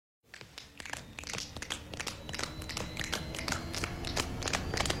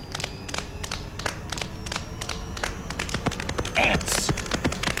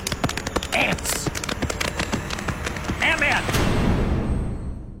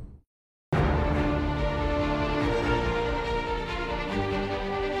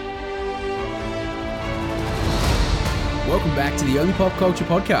back to the Only Pop Culture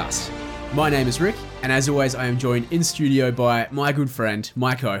Podcast. My name is Rick, and as always, I am joined in studio by my good friend,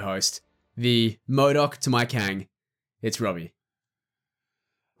 my co-host, the Modoc to my Kang. It's Robbie.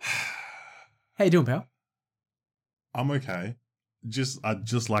 How you doing, pal? I'm okay. I'd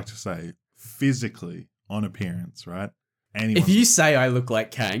just like to say, physically, on appearance, right? If you say I look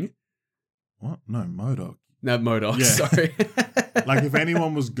like Kang... What? No, Modoc. No, Modoc, Yeah. sorry. Like, if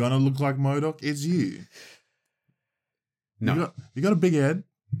anyone was gonna look like Modoc, it's you. No. You got a big head.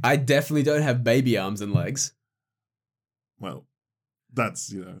 I definitely don't have baby arms and legs. Well,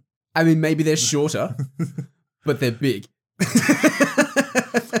 that's, I mean, maybe they're shorter, but they're big.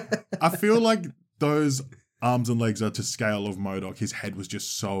 I feel like those arms and legs are to scale of Modoc. His head was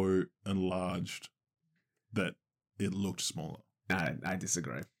just so enlarged that it looked smaller. I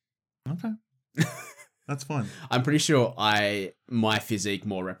disagree. Okay. That's fine. I'm pretty sure my physique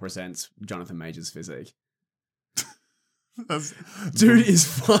more represents Jonathan Major's physique. Dude is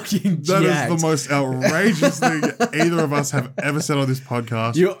fucking jacked. That is the most outrageous thing either of us have ever said on this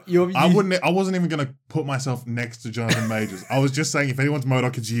podcast. I wasn't even going to put myself next to Jonathan Majors. I was just saying, if anyone's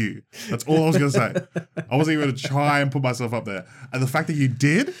Modoc, it's you. That's all I was going to say. I wasn't even going to try and put myself up there. And the fact that you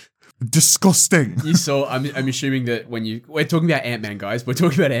did, disgusting. You saw, I'm assuming that we're talking about Ant-Man, guys. We're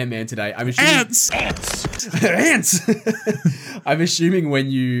talking about Ant-Man today. I'm assuming Ants. I'm assuming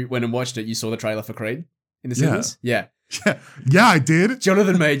when I watched it, you saw the trailer for Creed in the cinemas. Yeah. Yeah, I did.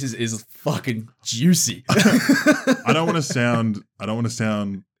 Jonathan Majors is fucking juicy. I don't want to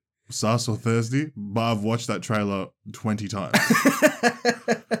sound sus or thirsty, but I've watched that trailer 20 times.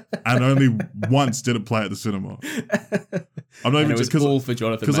 And only once did it play at the cinema. I'm not even just all for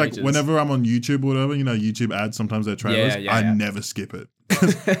Jonathan Majors. Because like whenever I'm on YouTube or whatever, YouTube ads sometimes their trailers. I never skip it.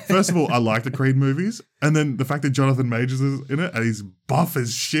 First of all, I like the Creed movies, and then the fact that Jonathan Majors is in it and he's buff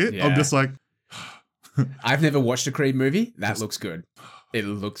as shit, I'm just like. I've never watched a Creed movie. That looks good. It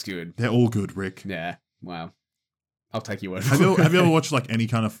looks good. They're all good, Rick. Yeah. Wow. I'll take your word for it. Have you ever watched like any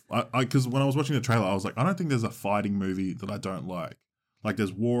kind of... Because when I was watching the trailer, I was like, I don't think there's a fighting movie that I don't like. Like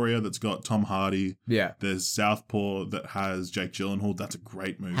there's Warrior that's got Tom Hardy. Yeah. There's Southpaw that has Jake Gyllenhaal. That's a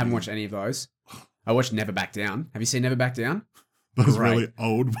great movie. Haven't watched any of those. I watched Never Back Down. Have you seen Never Back Down? Those really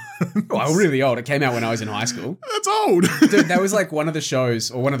old ones. Well, really old. It came out when I was in high school. That's old. Dude, that was like one of the shows,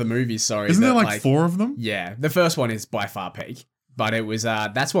 or one of the movies, sorry. Isn't there like 4 of them? Yeah. The first one is by far peak. But it was,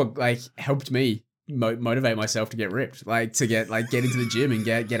 that's what like helped me motivate myself to get ripped. Like to get into the gym and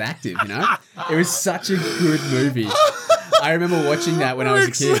get active, you know? It was such a good movie. I remember watching that when I was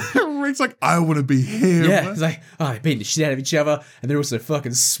a kid. Rick's like, I want to be him. Yeah, it's like, they're beating the shit out of each other, and they're also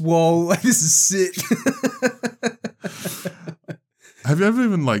fucking swole. Like, this is sick. Have you ever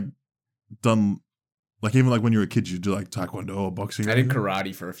even like done, like even like when you were a kid, you do like taekwondo or boxing? I did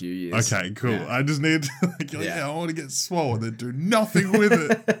karate for a few years. Okay, cool. Yeah. I just need to, I want to get swole and then do nothing with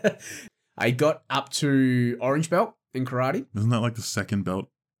it. I got up to orange belt in karate. Isn't that like the second belt?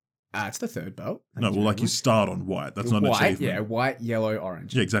 It's the third belt. No, well, like you start on white. That's not an achievement. Yeah, white, yellow,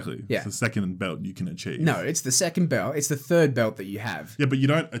 orange. Yeah, exactly. Yeah. It's the second belt you can achieve. No, it's the second belt. It's the third belt that you have. Yeah, but you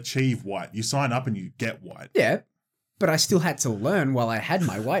don't achieve white. You sign up and you get white. Yeah, but I still had to learn while I had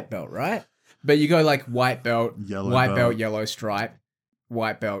my white belt, right? But you go like white belt, white belt, yellow stripe,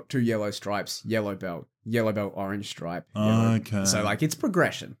 white belt, 2 yellow stripes, yellow belt, orange stripe. Okay. So like it's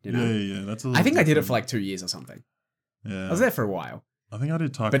progression, you know? Yeah. That's I think I did it for like 2 years or something. Yeah. I was there for a while. I think I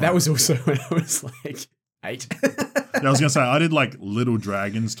did taekwondo. But that was also when I was like 8. Yeah, I was going to say, I did like Little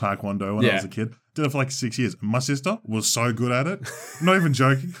Dragons taekwondo when I was a kid. Did it for like 6 years. My sister was so good at it. I'm not even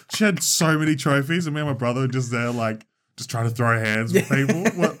joking. She had so many trophies, and me and my brother were just there like, just trying to throw hands with people.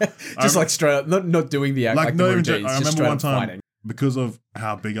 Just like straight up, not doing the act, like the routines, I remember one time, fighting. Because of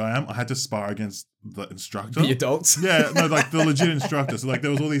how big I am, I had to spar against the instructor. The adults? Yeah, no, like the legit instructor. So like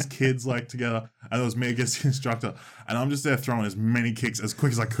there was all these kids like together, and there was me against the instructor. And I'm just there throwing as many kicks as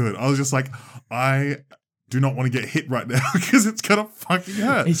quick as I could. I was just like, I do not want to get hit right now because it's going to fucking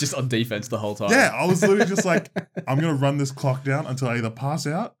hurt. He's just on defense the whole time. Yeah, I was literally just like, I'm going to run this clock down until I either pass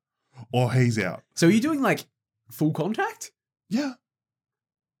out or he's out. So are you doing like full contact? Yeah.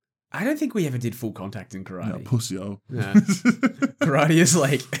 I don't think we ever did full contact in karate. Yeah, pussy, oh. Yeah. Karate is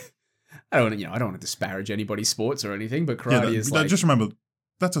like, I don't want to disparage anybody's sports or anything, but karate is like... Just remember,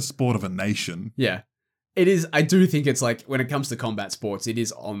 that's a sport of a nation. Yeah. It is, I do think it's like, when it comes to combat sports, it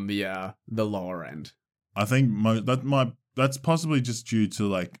is on the lower end. I think that's possibly just due to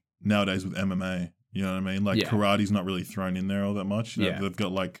like nowadays with MMA, you know what I mean? Like karate's not really thrown in there all that much. You know, they've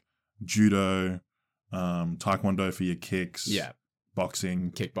got like judo, taekwondo for your kicks. Yeah.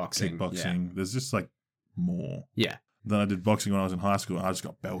 Boxing, kickboxing. There's just like more. Yeah. Then I did boxing when I was in high school, and I just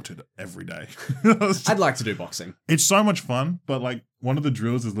got belted every day. I'd like to do boxing. It's so much fun, but like one of the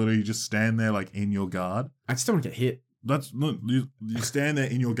drills is literally you just stand there like in your guard. I just don't want to get hit. You stand there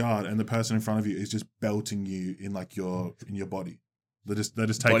in your guard, and the person in front of you is just belting you in like your body. They're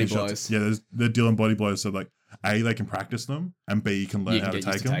just taking Body shots. blows. Yeah, they're dealing body blows. So like, A, they can practice them, and B, you can learn how to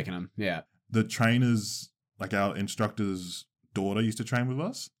take them. Taking them. Yeah. The trainers, like our instructor's daughter, used to train with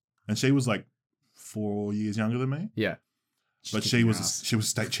us, and she was like 4 years younger than me. Yeah. But she was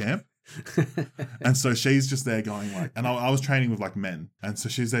state champ. And so she's just there going like, and I was training with like men, and so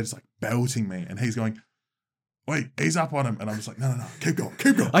she's there just like belting me, and he's going, wait, he's up on him, and I'm just like, no, keep going.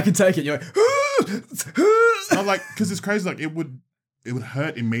 I can take it. You're like, and I'm like, because it's crazy, like it would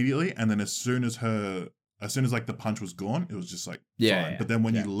hurt immediately, and then as soon as like the punch was gone, it was just like fine. Yeah. But then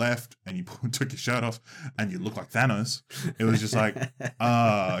when you left and you took your shirt off and you look like Thanos, it was just like,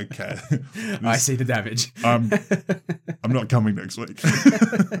 okay. I see the damage. I'm not coming next week.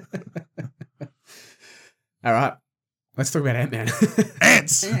 All right, let's talk about Ant-Man.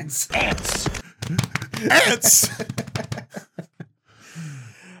 Ants.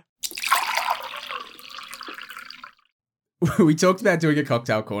 We talked about doing a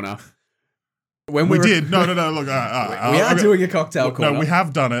cocktail corner. When we did. No. Look, we are doing a cocktail corner. No, we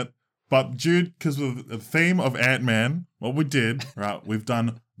have done it, but because of the theme of Ant-Man, what we did, right? We've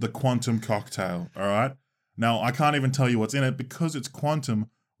done the quantum cocktail. All right. Now I can't even tell you what's in it because it's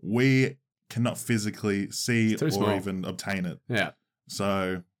quantum. We cannot physically see or even obtain it. Yeah.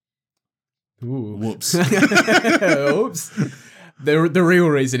 So, ooh. Whoops. Oops. The real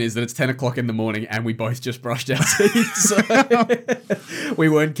reason is that it's 10 o'clock in the morning and we both just brushed our teeth. So we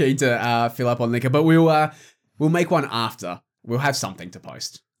weren't keen to fill up on liquor, but we'll make one after. We'll have something to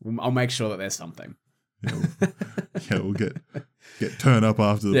post. I'll make sure that there's something. Yeah, we'll get turned up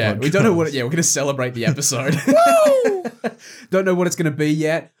after the podcast. We don't know what. We're going to celebrate the episode. Don't know what it's going to be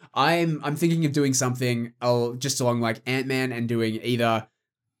yet. I'm thinking of doing something just along like Ant-Man and doing either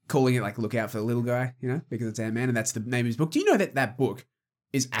calling it like Look Out for the Little Guy, because it's Ant-Man and that's the name of his book. Do you know that book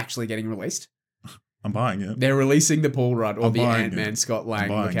is actually getting released? I'm buying it. They're releasing the Paul Rudd or the Ant-Man Scott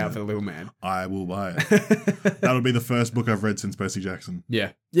Lang Look Out for the Little Man. I will buy it. That'll be the first book I've read since Percy Jackson.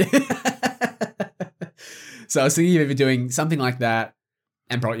 Yeah. So I was thinking of either doing something like that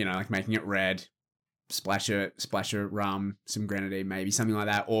and probably, like making it red, splasher rum, some grenadine, maybe something like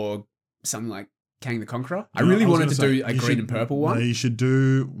that, or something like Kang the Conqueror. I really wanted to do a green and purple one. No, you should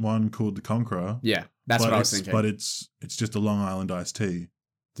do one called the Conqueror. Yeah, that's what I was thinking. But it's just a Long Island iced tea.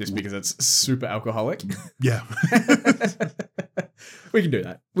 Just because it's super alcoholic. Yeah. We can do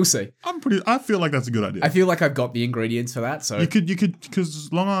that. We'll see. I feel like that's a good idea. I feel like I've got the ingredients for that. So you could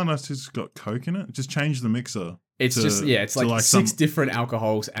because Long Island iced tea's got Coke in it. Just change the mixer. It's it's like 6 different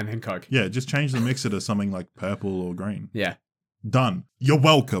alcohols and then Coke. Yeah, just change the mixer to something like purple or green. Yeah. Done. You're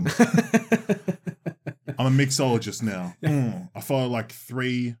welcome. I'm a mixologist now. I follow like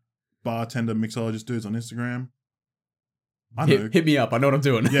 3 bartender mixologist dudes on Instagram. I know. Hit me up. I know what I'm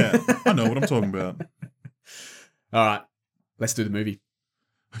doing. Yeah, I know what I'm talking about. All right. Let's do the movie.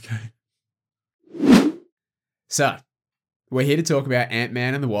 Okay. So, we're here to talk about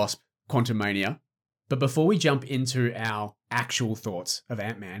Ant-Man and the Wasp, Quantumania. But before we jump into our actual thoughts of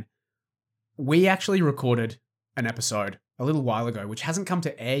Ant-Man, we actually recorded an episode a little while ago, which hasn't come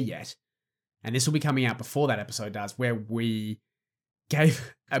to air yet. And this will be coming out before that episode does, where we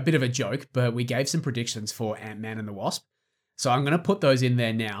gave a bit of a joke, but we gave some predictions for Ant-Man and the Wasp. So I'm going to put those in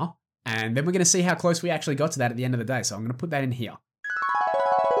there now, and then we're going to see how close we actually got to that at the end of the day. So I'm going to put that in here.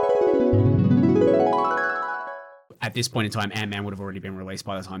 At this point in time, Ant-Man would have already been released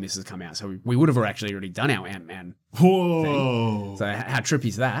by the time this has come out. So we would have actually already done our Ant-Man Whoa. thing. So how trippy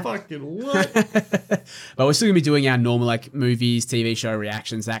is that? Fucking what? But we're still going to be doing our normal like movies, TV show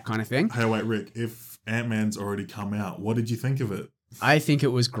reactions, that kind of thing. Hey, wait, Rick, if Ant-Man's already come out, what did you think of it? I think it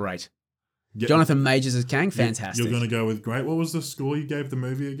was great. Jonathan Majors as Kang, fantastic. You're going to go with great. What was the score you gave the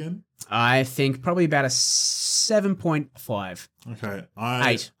movie again? I think probably about a 7.5. Okay.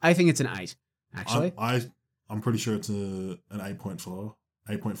 8. I think it's an 8, actually. I'm pretty sure it's an 8.4.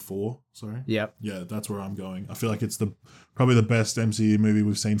 8.4, sorry. Yep. Yeah, that's where I'm going. I feel like it's probably the best MCU movie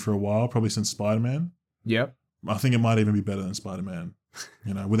we've seen for a while, probably since Spider-Man. Yep. I think it might even be better than Spider-Man,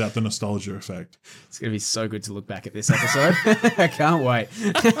 without the nostalgia effect. It's going to be so good to look back at this episode. I can't wait.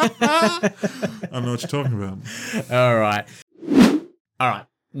 I don't know what you're talking about. All right.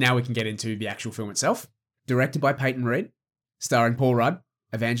 Now we can get into the actual film itself. Directed by Peyton Reed, starring Paul Rudd,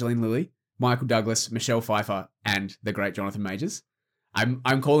 Evangeline Lilly, Michael Douglas, Michelle Pfeiffer, and the great Jonathan Majors.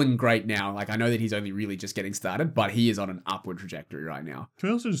 I'm calling him great now. Like, I know that he's only really just getting started, but he is on an upward trajectory right now. Can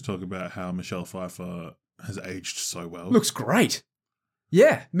we also just talk about how Michelle Pfeiffer has aged so well. Looks great.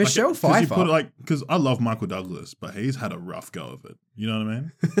 Yeah, Michelle Pfeiffer. Because I love Michael Douglas, but he's had a rough go of it. You know what I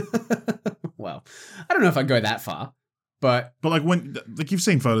mean? Well, I don't know if I'd go that far, but when you've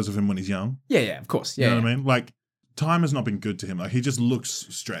seen photos of him when he's young. Yeah, of course. Yeah, you know what I mean? Like, time has not been good to him. Like, he just looks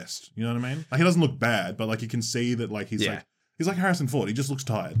stressed. You know what I mean? Like, he doesn't look bad, but like you can see that like he's like Harrison Ford. He just looks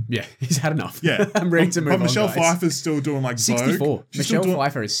tired. Yeah, he's had enough. Yeah, I'm ready to move on. But Michelle guys. Pfeiffer's still doing like 64. Vogue. Michelle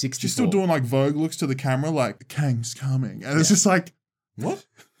Pfeiffer is 64. She's still doing like Vogue looks to the camera, like Kang's coming, and it's just like, what?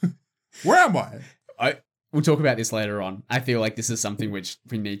 Where am I? We'll talk about this later on. I feel like this is something which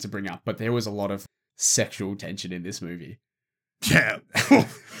we need to bring up, but there was a lot of sexual tension in this movie. Yeah.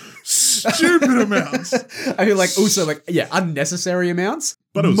 Stupid amounts. I feel like also unnecessary amounts.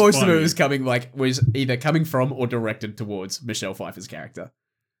 But most funny. Of it was either coming from or directed towards Michelle Pfeiffer's character.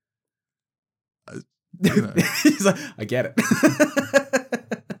 He's like, I get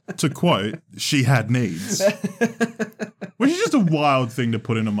it. To quote, she had needs. Which is just a wild thing to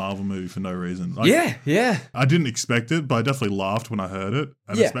put in a Marvel movie for no reason. Like, yeah. I didn't expect it, but I definitely laughed when I heard it.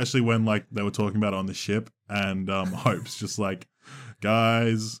 And especially when like they were talking about it on the ship and Hope's just like,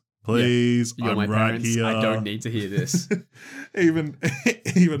 guys, please, You're I'm my right parents. here. I don't need to hear this. even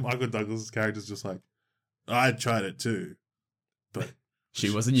Michael Douglas's character's just like, I tried it too, but she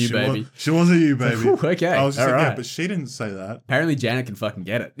wasn't you, baby. She wasn't you, baby. Okay, I was just all like, right. yeah, but she didn't say that. Apparently, Janet can fucking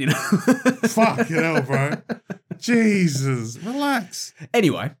get it. You know, fuck hell, bro. Jesus, relax.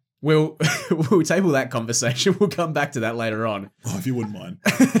 Anyway, we'll table that conversation. We'll come back to that later on. Oh, if you wouldn't mind.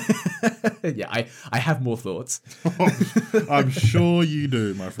 Yeah, I have more thoughts. I'm sure you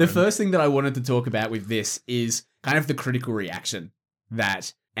do, my friend. The first thing that I wanted to talk about with this is kind of the critical reaction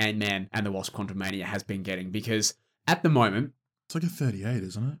that Ant-Man and the Wasp Quantumania has been getting, because at the moment, it's like a 38,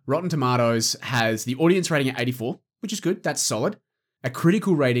 isn't it? Rotten Tomatoes has the audience rating at 84, which is good. That's solid. A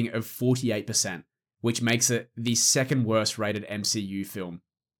critical rating of 48%, which makes it the second worst rated MCU film,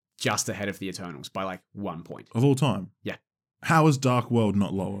 just ahead of The Eternals by like 1 point. Of all time? Yeah. How is Dark World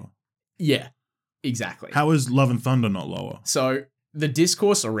not lower? Yeah, exactly. How is Love and Thunder not lower? So the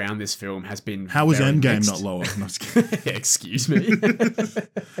discourse around this film has been How is Endgame mixed. Not lower? No, Excuse me.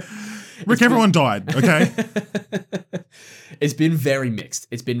 Rick, everyone died, okay? It's been very mixed.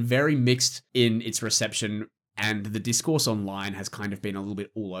 It's been very mixed in its reception, and the discourse online has kind of been a little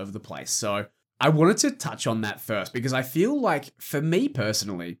bit all over the place. So I wanted to touch on that first, because I feel like, for me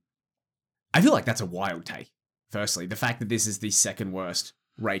personally, I feel like that's a wild take. Firstly, the fact that this is the second worst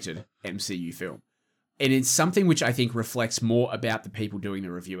rated MCU film. And it's something which I think reflects more about the people doing the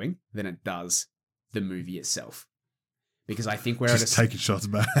reviewing than it does the movie itself. Because I think we're just taking shots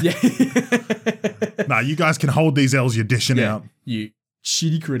back. Yeah. Nah, you guys can hold these L's you're dishing out. You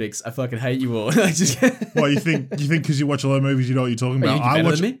shitty critics. I fucking hate you all. Well, you think because you watch a lot of movies, you know what you're talking about? I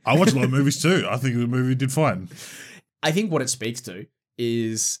watch a lot of movies too. I think the movie did fine. I think what it speaks to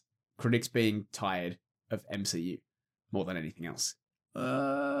is critics being tired of MCU more than anything else.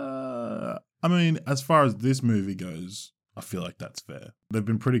 I mean, as far as this movie goes, I feel like that's fair. They've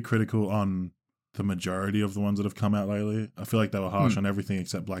been pretty critical on the majority of the ones that have come out lately. I feel like they were harsh on everything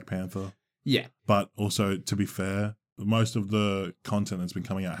except Black Panther. Yeah. But also, to be fair, most of the content that's been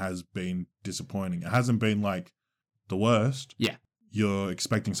coming out has been disappointing. It hasn't been like the worst. Yeah. You're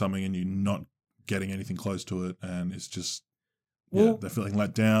expecting something and you're not getting anything close to it. And it's just, they're feeling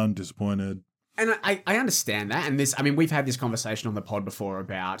let down, disappointed. And I understand that. And this, I mean, we've had this conversation on the pod before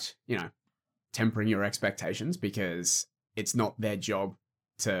about, tempering your expectations, because it's not their job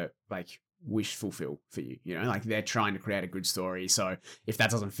to wish fulfill for you, like they're trying to create a good story. So if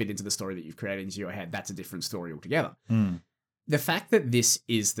that doesn't fit into the story that you've created into your head, that's a different story altogether. The fact that this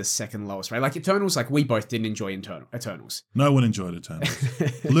is the second lowest rate, like Eternals, we both didn't enjoy Eternals. No one enjoyed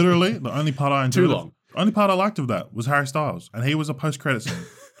Eternals. Literally, the only part I enjoyed, too long. Only part I liked of that was Harry Styles, and he was a post-credit scene.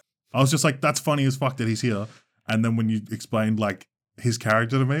 I was just like, that's funny as fuck that he's here. And then when you explained his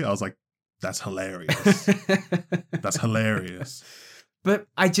character to me, I was like, that's hilarious. That's hilarious. But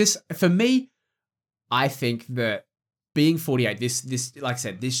for me, I think that being 48, this, like I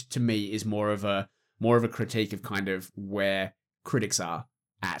said, this to me is more of a critique of kind of where critics are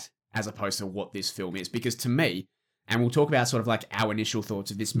at, as opposed to what this film is. Because to me, and we'll talk about sort of our initial thoughts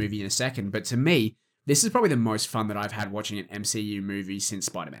of this movie in a second, but to me, this is probably the most fun that I've had watching an MCU movie since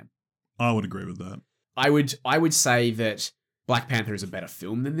Spider-Man. I would agree with that. I would say that Black Panther is a better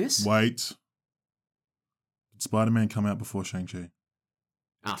film than this. Wait. Did Spider-Man come out before Shang-Chi?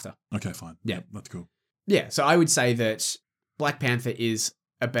 After. Okay, fine. Yeah. That's cool. Yeah, so I would say that Black Panther is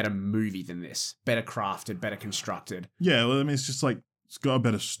a better movie than this. Better crafted, better constructed. Yeah, well, I mean, it's just it's got a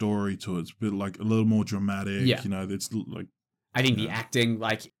better story to it. It's a bit a little more dramatic. Yeah. It's I think the acting,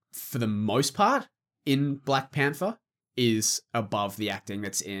 for the most part, in Black Panther is above the acting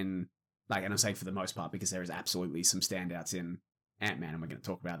that's in, like, and I'm saying for the most part because there is absolutely some standouts in Ant-Man, and we're going to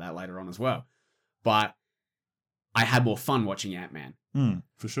talk about that later on as well. But I had more fun watching Ant-Man.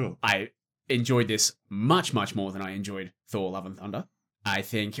 For sure. I enjoyed this much, much more than I enjoyed Thor: Love and Thunder. I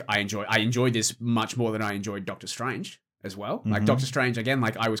think I enjoyed this much more than I enjoyed Doctor Strange as well. Mm-hmm. Like Doctor Strange, again,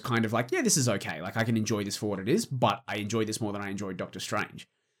 like I was kind of like, yeah, this is okay. Like I can enjoy this for what it is, but I enjoyed this more than I enjoyed Doctor Strange.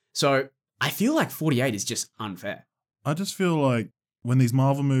 So I feel like 48 is just unfair. I just feel like when these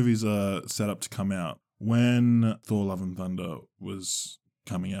Marvel movies are set up to come out, when Thor: Love and Thunder was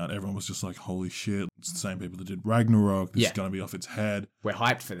coming out, everyone was just like, holy shit, it's the same people that did Ragnarok. This is going to be off its head. We're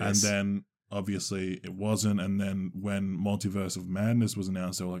hyped for this. And then obviously it wasn't. And then when Multiverse of Madness was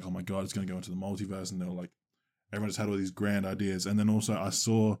announced, they were like, oh my God, it's going to go into the multiverse. And they were like, everyone just had all these grand ideas. And then also I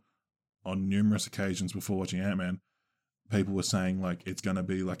saw on numerous occasions before watching Ant-Man, people were saying like, it's going to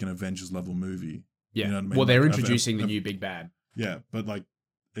be like an Avengers level movie. Yeah. You know what I mean? Well, they're introducing the new big bad. Yeah. But like,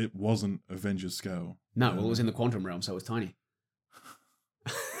 it wasn't Avengers scale. No, well, it was in the quantum realm, so it was tiny.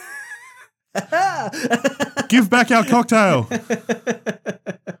 Give back our cocktail.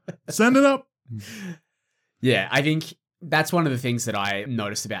 Send it up. Yeah, I think that's one of the things that I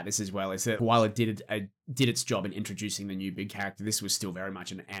noticed about this as well, is that while it did its job in introducing the new big character, this was still very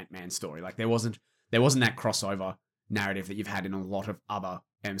much an Ant-Man story. Like there wasn't that crossover narrative that you've had in a lot of other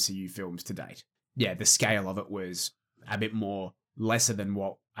MCU films to date. Yeah, the scale of it was a bit more lesser than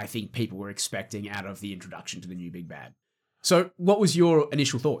what I think people were expecting out of the introduction to the new big bad. So what was your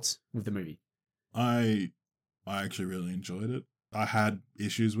initial thoughts with the movie? I actually really enjoyed it. I had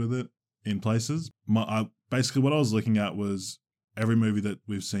issues with it in places. Basically what I was looking at was every movie that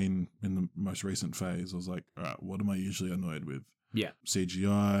we've seen in the most recent phase. I was like, all right, what am I usually annoyed with? Yeah.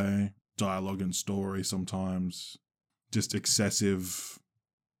 CGI, dialogue and story sometimes, just excessive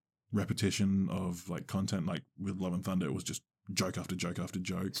repetition of like content. Like with Love and Thunder, it was just joke after joke after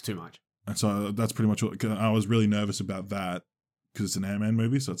joke. It's too much. And so that's pretty much what I was really nervous about that because it's an Ant-Man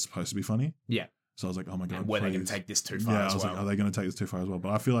movie, so it's supposed to be funny. Yeah. So I was like, oh my God. And were they going to take this too far as well? Yeah, I was like, are they going to take this too far as well?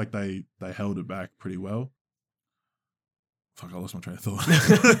 But I feel like they held it back pretty well. Fuck, I lost my train of thought.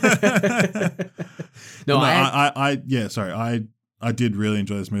 I did really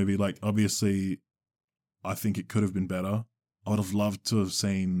enjoy this movie. Like, obviously, I think it could have been better. I would have loved to have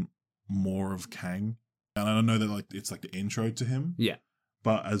seen more of Kang. And I know that like it's like the intro to him. Yeah.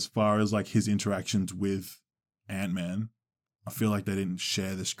 But as far as like his interactions with Ant-Man, I feel like they didn't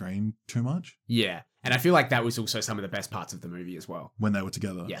share the screen too much. Yeah. And I feel like that was also some of the best parts of the movie as well. When they were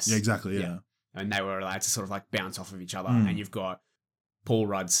together. Yes. Yeah, exactly. Yeah. And they were allowed to sort of like bounce off of each other. And you've got Paul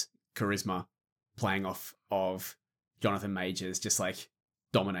Rudd's charisma playing off of Jonathan Majors, just like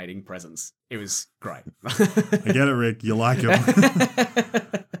dominating presence. It was great. I get it, Rick. You like him.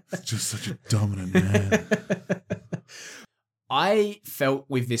 Just such a dominant man. I felt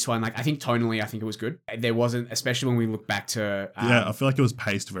with this one, like, I think tonally, I think it was good. There wasn't, especially when we look back to... I feel like it was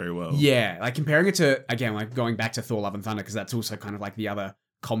paced very well. Yeah, like comparing it to, again, like going back to Thor: Love and Thunder, because that's also kind of like the other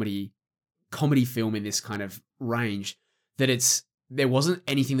comedy film in this kind of range, that there wasn't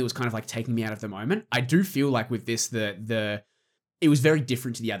anything that was kind of like taking me out of the moment. I do feel like with this, it was very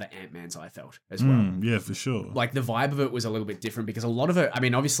different to the other Ant-Mans I felt as well. Yeah, for sure. Like the vibe of it was a little bit different because a lot of it, I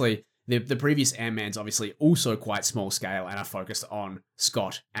mean, obviously the previous Ant-Man's obviously also quite small scale and are focused on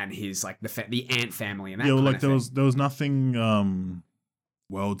Scott and his like the ant family and that. Yeah, well, like there was nothing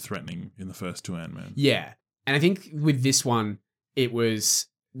world threatening in the first two Ant-Man. Yeah, and I think with this one, there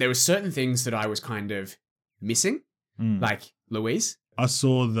were certain things that I was kind of missing, like Louise. I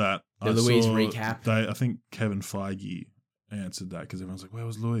saw that Louise recap. I think Kevin Feige answered that because everyone's like, where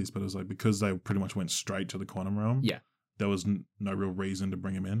was Louise? But it was like, because they pretty much went straight to the quantum realm. Yeah. There was no real reason to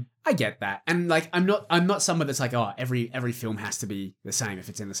bring him in. I get that. And like, I'm not someone that's like, oh, every film has to be the same if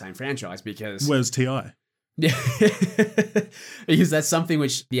it's in the same franchise because... Where's T.I.? Yeah. Because that's something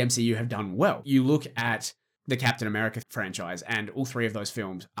which the MCU have done well. You look at the Captain America franchise and all three of those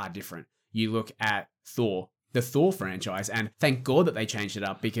films are different. You look at the Thor franchise, and thank God that they changed it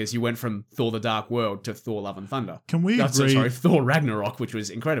up because you went from Thor: The Dark World to Thor: Love and Thunder. Can we agree? Thor Ragnarok, which was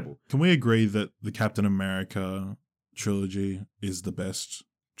incredible. Can we agree that the Captain America trilogy is the best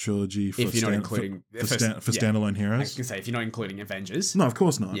trilogy for standalone heroes? I was gonna say, if you're not including Avengers. No, of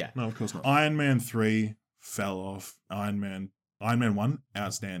course not. Yeah. No, of course not. Iron Man 3 fell off. Iron Man 1,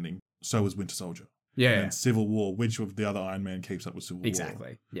 outstanding. So was Winter Soldier. Yeah. And Civil War, which of the other Iron Man keeps up with Civil War.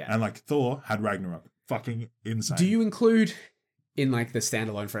 Exactly. Yeah. And like Thor had Ragnarok. Fucking insane. Do you include in like the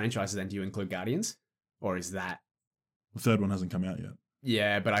standalone franchises then, do you include Guardians? Or is that... The third one hasn't come out yet.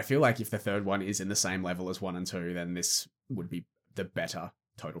 Yeah, but I feel like if the third one is in the same level as 1 and 2, then this would be the better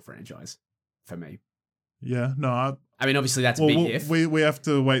total franchise for me. Yeah, no, I mean, obviously that's a big if. We have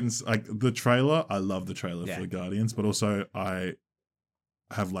to wait and like the trailer. I love the trailer for the Guardians, but also I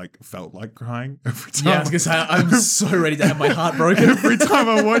have like felt like crying every time. Yeah, I was gonna say I'm so ready to have my heart broken every time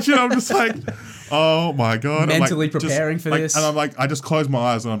I watch it. I'm just like, oh my god, mentally I'm like, preparing for this, and I'm like, I just close my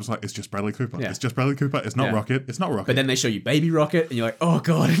eyes and I'm just like, it's just Bradley Cooper. It's just Bradley Cooper. It's not Rocket. It's not Rocket. But then they show you Baby Rocket, and you're like, oh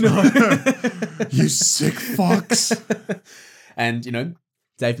god, no, you sick fucks. And you know,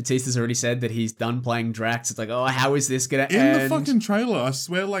 Dave Bautista's already said that he's done playing Drax. It's like, oh, how is this gonna end? In the fucking trailer, I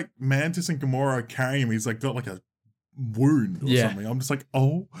swear, like Mantis and Gamora are carrying him. He's like got like a wound or something. I'm just like,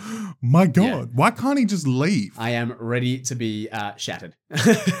 oh my god, why can't he just leave? I am ready to be shattered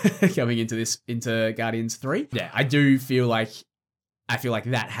coming into Guardians 3. Yeah, I feel like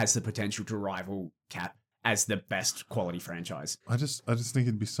that has the potential to rival Cap as the best quality franchise. I just think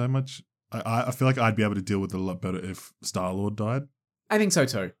it'd be so much. I feel like I'd be able to deal with it a lot better if Star-Lord died. I think so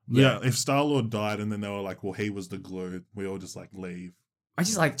too. Yeah, if Star-Lord died and then they were like, well, he was the glue, we all just like leave. I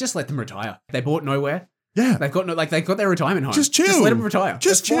just let them retire. They bought nowhere. Yeah. They've got their retirement home. Just chill. Just let them retire.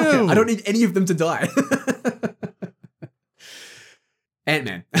 Just chill. I don't need any of them to die.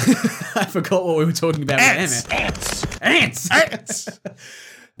 Ant-Man. I forgot what we were talking about with Ant-Man. Ants.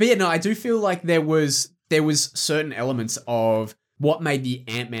 But yeah, no, I do feel like there was certain elements of what made the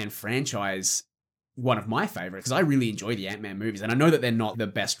Ant-Man franchise one of my favorites, because I really enjoy the Ant-Man movies, and I know that they're not the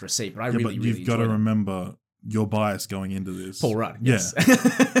best received, but really enjoy them. You've got to remember your bias going into this. Paul Rudd, yes.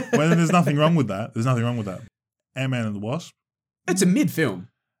 Well, there's nothing wrong with that. Ant-Man and the Wasp. It's a mid-film,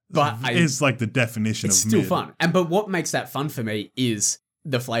 but it's like the definition of mid. It's still fun. But what makes that fun for me is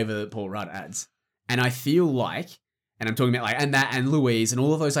the flavor that Paul Rudd adds. And I feel like, and I'm talking about like, and Louise and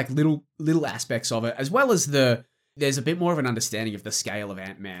all of those like little aspects of it, as well as there's a bit more of an understanding of the scale of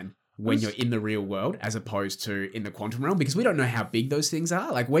Ant-Man when you're in the real world as opposed to in the quantum realm, because we don't know how big those things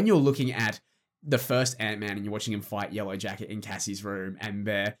are. Like when you're looking at the first Ant-Man and you're watching him fight Yellow Jacket in Cassie's room and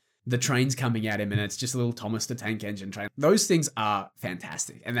the train's coming at hm and it's just a little Thomas the Tank Engine train. Those things are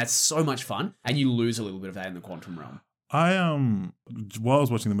fantastic and that's so much fun, and you lose a little bit of that in the quantum realm. While I was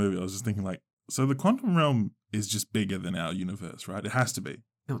watching the movie, I was just thinking like, so the quantum realm is just bigger than our universe, right? It has to be.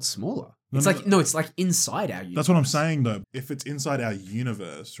 No, it's smaller. It's like inside our universe. That's what I'm saying though. If it's inside our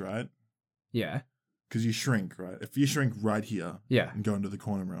universe, right? Yeah. Because you shrink, right? If you shrink right here and go into the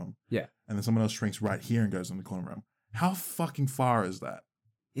quantum realm, and then someone else shrinks right here and goes into the quantum realm, how fucking far is that?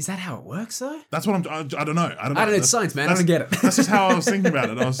 Is that how it works though? That's what I don't know. I don't know. It's science, man. I don't get it. That's just how I was thinking about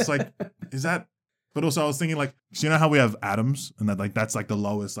it. I was just like, is that... But also I was thinking like, so you know how we have atoms and that like that's like the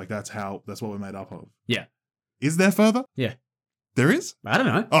lowest, like that's what we're made up of. Yeah. Is there further? Yeah. There is? I don't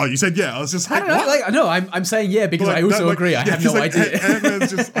know. Oh, you said yeah. I was just like, I don't know. Like, no, I'm saying yeah because I also agree. I have no idea. And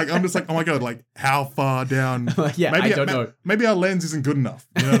it's just like, I'm just like, oh my God, like how far down? I don't know. Maybe our lens isn't good enough.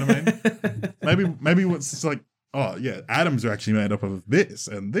 You know what I mean? maybe what's just like, oh yeah, atoms are actually made up of this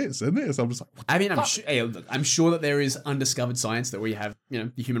and this and this. I'm just like, I mean, I'm sure that there is undiscovered science that we have. You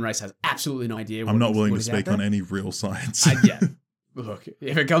know, the human race has absolutely no idea. I'm not willing to speak on any real science. Yeah. Look,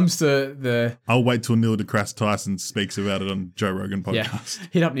 if it comes to the... I'll wait till Neil deGrasse Tyson speaks about it on Joe Rogan podcast. Yeah.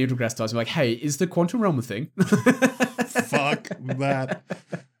 Hit up Neil deGrasse Tyson, like, hey, is the quantum realm a thing? Fuck that.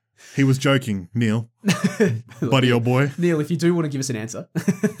 He was joking, Neil. Buddy or boy. Neil, if you do want to give us an answer.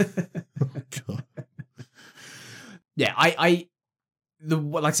 Oh, God. Yeah, like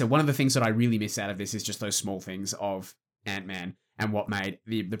I said, one of the things that I really miss out of this is just those small things of Ant-Man and what made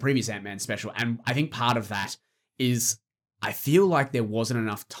the previous Ant-Man special. And I think part of that is... I feel like there wasn't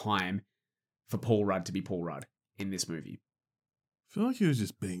enough time for Paul Rudd to be Paul Rudd in this movie. I feel like he was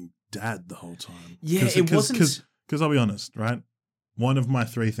just being dad the whole time. Yeah, it wasn't... Because I'll be honest, right? One of my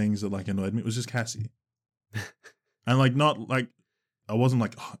 3 things that like annoyed me was just Cassie. And like not like... I wasn't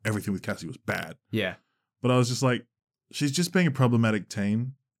like, oh, everything with Cassie was bad. Yeah. But I was just like, she's just being a problematic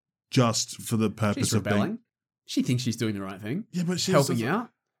teen just for the purpose she's of rebelling. being... She thinks she's doing the right thing. Yeah, but she's... Helping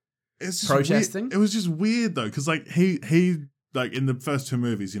out. It's protesting. It was just weird though, because like he like in the first 2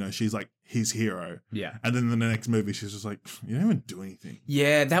 movies, you know, she's like his hero. Yeah. And then in the next movie, she's just like, you don't even do anything.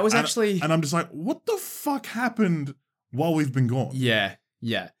 Yeah, that was actually... And I'm just like, what the fuck happened while we've been gone? Yeah,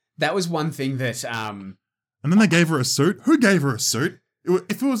 yeah. That was one thing that... And then they gave her a suit. Who gave her a suit?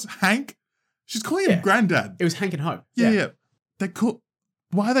 If it was Hank, she's calling him Granddad. It was Hank and Hope. Yeah.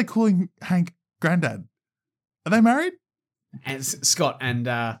 Why are they calling Hank Granddad? Are they married? And Scott and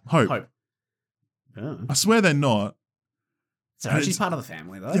Hope. Oh. I swear they're not. So she's part of the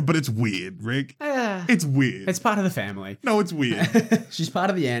family, though. Yeah, but it's weird, Rick. It's weird. It's part of the family. No, it's weird. She's part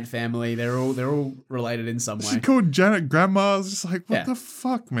of the Ant family. They're all related in some way. She called Janet grandma. I was just like, what the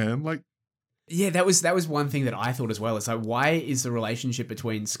fuck, man? Like, yeah, that was one thing that I thought as well. It's like, why is the relationship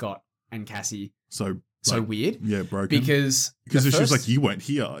between Scott and Cassie so so weird. Yeah, broken. Because she was like, you weren't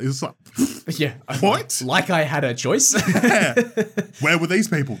here. It was like, yeah. What? Like I had a choice. Yeah. Where were these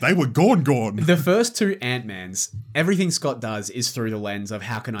people? They were gone. The first two Ant-Mans, everything Scott does is through the lens of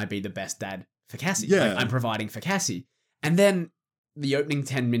how can I be the best dad for Cassie? Yeah. Like, I'm providing for Cassie. And then the opening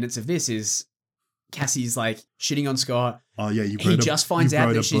 10 minutes of this is Cassie's like shitting on Scott. Oh yeah, he just finds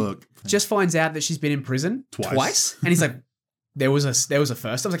out that she's been in prison twice. And he's like, there was a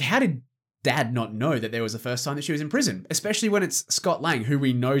first. I was like, how did Dad not know that there was a first time that she was in prison? Especially when it's Scott Lang, who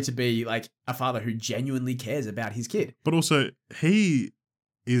we know to be like a father who genuinely cares about his kid. But also, he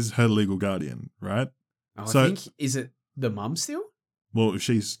is her legal guardian, right? Oh, so, I think, is it the mum still? Well, if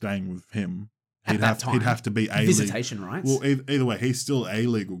she's staying with him, he'd have to be a visitation rights. Well, either way, he's still a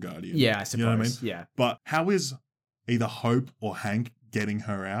legal guardian. Yeah, I suppose. You know what I mean? Yeah. But how is either Hope or Hank getting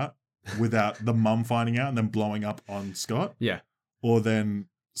her out without the mum finding out and then blowing up on Scott? Yeah. Or then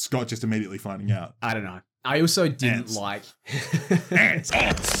Scott just immediately finding out? I don't know. I also didn't like ants.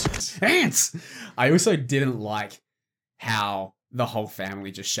 I also didn't like how the whole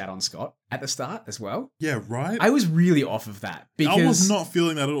family just shat on Scott at the start as well. Yeah, right. I was really off of that because I was not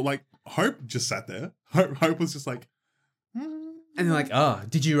feeling that at all. Like Hope just sat there. Hope was just like, And they're like, oh,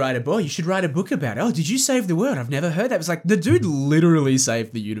 did you write a book? You should write a book about it. Oh, did you save the world? I've never heard that. It was like, the dude literally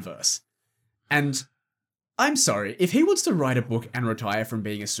saved the universe. And I'm sorry, if he wants to write a book and retire from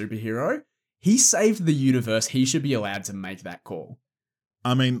being a superhero, he saved the universe. He should be allowed to make that call.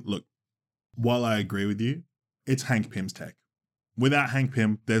 I mean, look, while I agree with you, it's Hank Pym's tech. Without Hank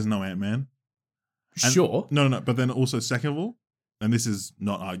Pym, there's no Ant-Man. And sure. No. But then also, second of all, and this is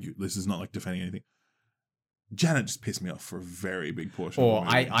not like defending anything, Janet just pissed me off for a very big portion. Or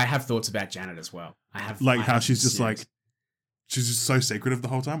I have thoughts about Janet as well. She's just like, she's just so secretive the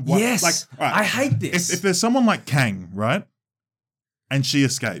whole time. Yes. Like, right, I hate this. If there's someone like Kang, right? And she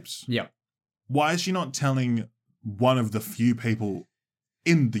escapes. Yep. Why is she not telling one of the few people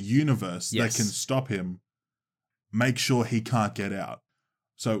in the universe that can stop him, make sure he can't get out?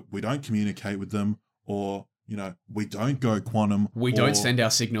 So we don't communicate with them, or, you know, we don't go quantum. We don't send our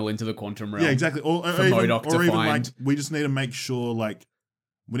signal into the quantum realm. Yeah, exactly. Or even like, we just need to make sure, like,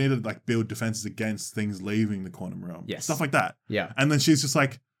 we need to like build defenses against things leaving the quantum realm. Yes. Stuff like that. Yeah. And then she's just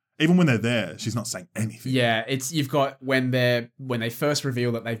like, even when they're there, she's not saying anything. Yeah, you've got when they first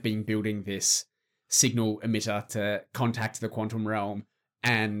reveal that they've been building this signal emitter to contact the quantum realm,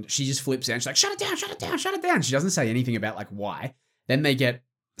 and she just flips out. She's like, shut it down, shut it down, shut it down. She doesn't say anything about like why. Then they get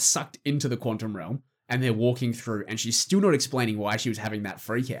sucked into the quantum realm and they're walking through, and she's still not explaining why she was having that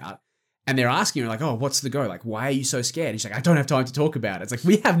freak out. And they're asking her, like, oh, what's the go? Like, why are you so scared? And she's like, I don't have time to talk about it. It's like,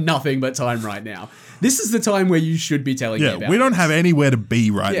 we have nothing but time right now. This is the time where you should be telling me about it. Yeah, we don't have anywhere to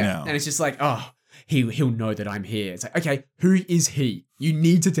be right now. And it's just like, oh, he'll know that I'm here. It's like, okay, who is he? You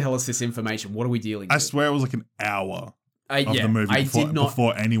need to tell us this information. What are we dealing with? I swear it was like an hour of the movie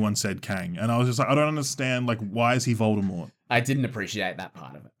before anyone said Kang. And I was just like, I don't understand, like, why is he Voldemort? I didn't appreciate that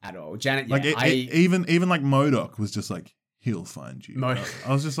part of it at all. Janet, like, even like MODOK was just like, he'll find you. I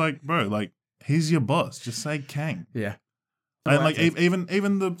was just like, bro, like, he's your boss. Just say Kang. Yeah. And like,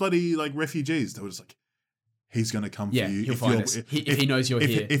 even the bloody like refugees, they were just like, he's gonna come for you. He'll find us. If he knows you're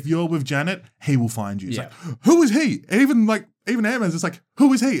here. If you're with Janet, he will find you. It's like, who is he? And even Ant-Man's just like,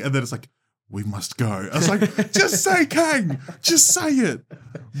 who is he? And then it's like, we must go. I was like, just say Kang. Just say it.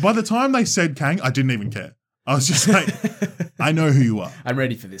 By the time they said Kang, I didn't even care. I was just like, I know who you are. I'm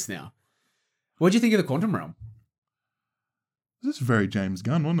ready for this now. What do you think of the quantum realm? This is very James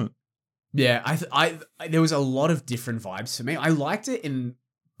Gunn, wasn't it? Yeah, I there was a lot of different vibes for me. I liked it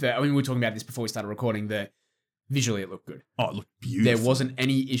we were talking about this before we started recording, that visually it looked good. Oh, it looked beautiful. There wasn't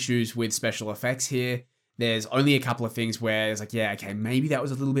any issues with special effects here. There's only a couple of things where it's like, yeah, okay, maybe that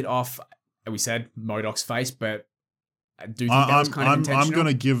was a little bit off. We said MODOK's face, but I do think that was kind of intentional. I'm going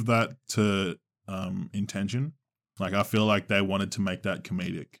to give that to intention. Like, I feel like they wanted to make that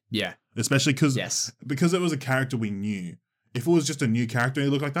comedic. Yeah. Especially because it was a character we knew. If it was just a new character and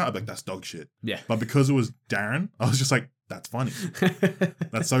he looked like that, I'd be like, that's dog shit. Yeah. But because it was Darren, I was just like, that's funny.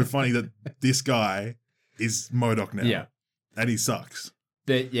 That's so funny that this guy is MODOK now. Yeah. And he sucks.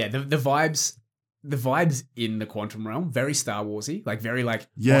 The vibes in the quantum realm, very Star Warsy, like very like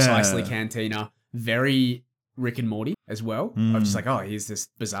Mos Eisley Cantina, very Rick and Morty as well. I'm just like, oh, here's this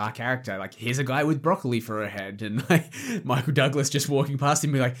bizarre character. Like, here's a guy with broccoli for a head, and like Michael Douglas just walking past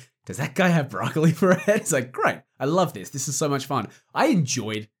him, be like, does that guy have broccoli for a head? It's like, great. I love this. This is so much fun. I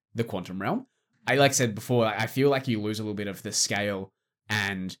enjoyed the quantum realm. Like I said before, I feel like you lose a little bit of the scale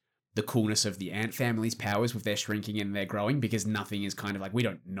and the coolness of the ant family's powers with their shrinking and their growing, because nothing is kind of like, we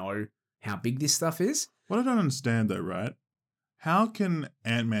don't know how big this stuff is. What I don't understand though, right? How can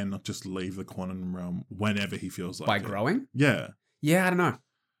Ant-Man not just leave the quantum realm whenever he feels like By it? growing? Yeah. Yeah, I don't know.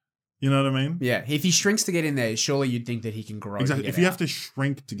 You know what I mean? Yeah. If he shrinks to get in there, surely you'd think that he can grow. Exactly. To get If you out. have to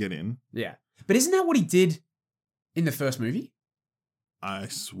shrink to get in. Yeah. But isn't that what he did in the first movie? I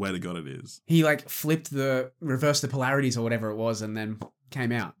swear to God it is. He like reversed the polarities or whatever it was and then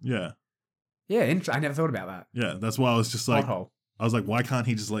came out. Yeah. Yeah, I never thought about that. Yeah, that's why I was just like, Pothole. I was like, why can't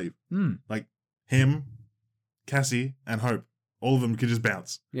he just leave? Mm. Like him, Cassie, and Hope, all of them could just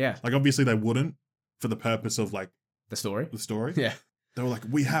bounce. Yeah. Like obviously they wouldn't for the purpose of like The story. Yeah. They were like,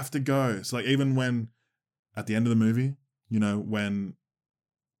 we have to go. So like even when at the end of the movie, you know, when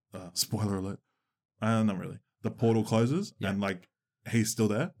spoiler alert, not really. The portal closes and like he's still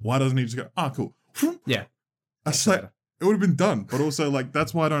there. Why doesn't he just go, cool. Yeah. That's like, it would have been done. But also like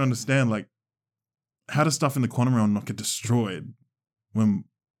that's why I don't understand like how does stuff in the quantum realm not get destroyed when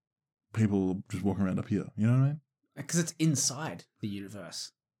people just walking around up here? You know what I mean? Because it's inside the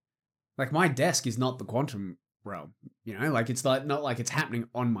universe. Like my desk is not the quantum realm, you know? Like it's like not like it's happening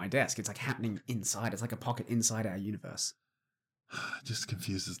on my desk. It's like happening inside. It's like a pocket inside our universe. Just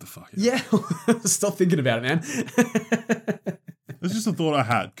confuses the fuck out. Yeah. Stop thinking about it, man. It's just a thought I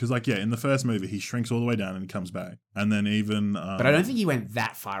had. Because like, yeah, in the first movie, he shrinks all the way down and he comes back. And then even... but I don't think he went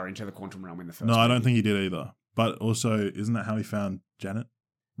that far into the quantum realm in the first No, movie. I don't think he did either. But also, isn't that how he found Janet?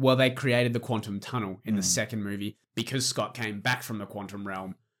 Well, they created the quantum tunnel in the second movie because Scott came back from the quantum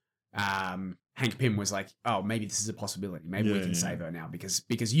realm. Hank Pym was like, "Oh, maybe this is a possibility. Maybe we can save her now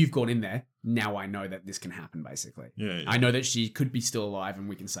because you've gone in there. Now I know that this can happen. Basically, I know that she could be still alive and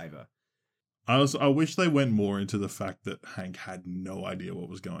we can save her." I wish they went more into the fact that Hank had no idea what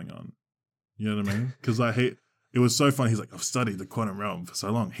was going on. You know what I mean? Because it was so funny. He's like, "I've studied the quantum realm for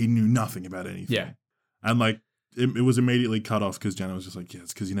so long." He knew nothing about anything. Yeah, and like. It was immediately cut off because Janet was just like, yeah,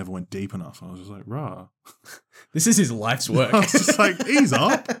 it's because you never went deep enough. And I was just like, rah. This is his life's work. I was just like, ease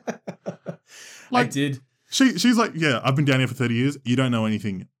up. Like, I did. She's like, yeah, I've been down here for 30 years. You don't know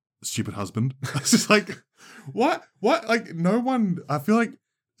anything, stupid husband. I was just like, what? Like, no one, I feel like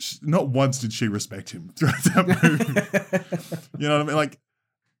not once did she respect him throughout that movie. You know what I mean? Like,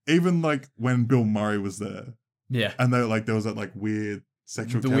 even like when Bill Murray was there. Yeah. And there was that like weird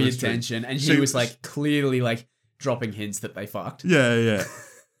sexual chemistry. Weird tension. And she was like clearly like, dropping hints that they fucked. Yeah.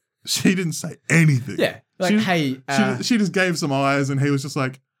 She didn't say anything. Yeah. Like, hey. She just gave some eyes and he was just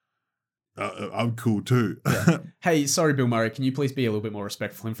like, I'm cool too. Yeah. Hey, sorry, Bill Murray. Can you please be a little bit more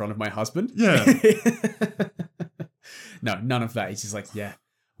respectful in front of my husband? Yeah. No, none of that. He's just like, yeah,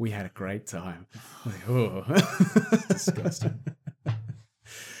 we had a great time. Like, oh. Disgusting.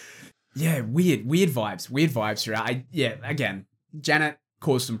 Yeah, weird vibes throughout. Again, Janet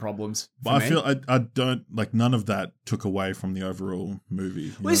caused some problems. But I feel I don't like none of that took away from the overall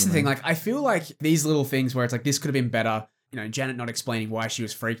movie. Well, this is the thing. Like, I feel like these little things where it's like this could have been better. You know, Janet not explaining why she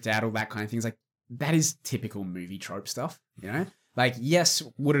was freaked out, all that kind of things. Like that is typical movie trope stuff. You know, like yes,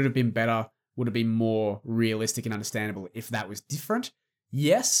 would it have been better? Would it be more realistic and understandable if that was different?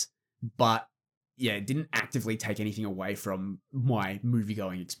 Yes, but yeah, it didn't actively take anything away from my movie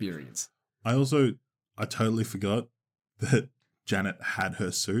going experience. I totally forgot that Janet had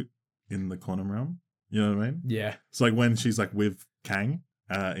her suit in the quantum realm. You know what I mean? Yeah. It's like when she's like with Kang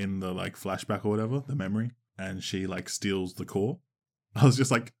in the like flashback or whatever, the memory, and she like steals the core. I was just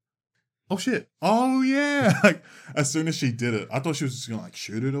like, oh shit. Oh yeah. Like as soon as she did it, I thought she was just gonna like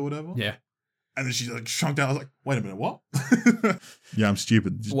shoot it or whatever. Yeah. And then she like shrunk down. I was like, wait a minute, what? Yeah, I'm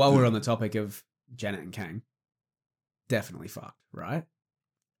stupid. While we're on the topic of Janet and Kang, definitely fucked, right?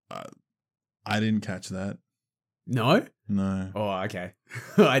 I didn't catch that. No? No. Oh, okay.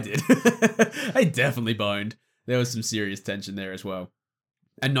 I did. I definitely boned. There was some serious tension there as well.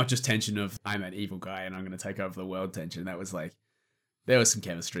 And not just tension of, I'm an evil guy and I'm going to take over the world tension. That was like, there was some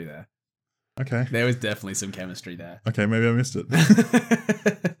chemistry there. Okay. There was definitely some chemistry there. Okay, maybe I missed it.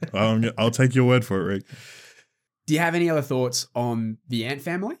 I'll take your word for it, Rick. Do you have any other thoughts on the Ant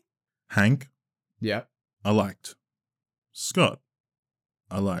family? Hank? Yeah. I liked. Scott?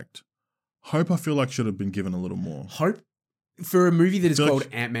 I liked. Hope I feel like should have been given a little more. Hope? For a movie that is called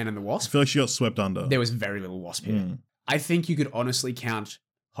like Ant-Man and the I Wasp, feel like she got swept under. there was very little Wasp here. I think you could honestly count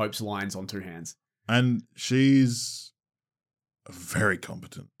Hope's lines on two hands. And she's very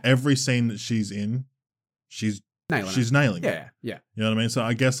competent. Every scene that she's in, she's nailing it. Yeah. You know what I mean? So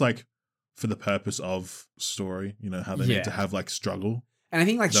I guess like for the purpose of story, you know, how they need to have like struggle. And I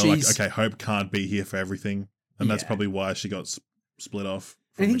think like they're she's... like, okay, Hope can't be here for everything. And that's probably why she got split off.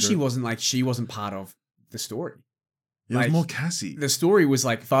 I think she wasn't part of the story. It was more Cassie. The story was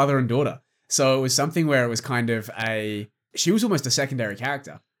like father and daughter. So it was something where it was kind of she was almost a secondary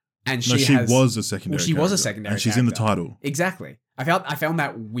character. And she was a secondary. Well, she was a secondary, and she's in the title. Exactly. I found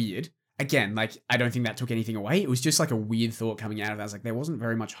that weird. Again, like, I don't think that took anything away. It was just like a weird thought coming out of that. I was like, there wasn't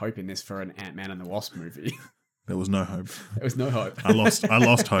very much hope in this for an Ant-Man and the Wasp movie. There was no hope. There was no hope. I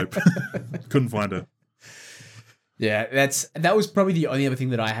lost hope. Couldn't find her. Yeah, that was probably the only other thing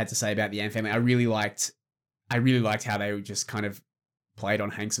that I had to say about the Ant family. I really liked how they just kind of played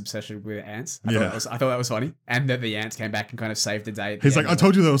on Hank's obsession with ants. I thought that was funny. And that the ants came back and kind of saved the day. He's like, I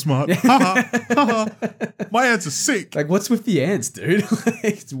told you they were smart. Ha ha. My ants are sick. Like, what's with the ants, dude?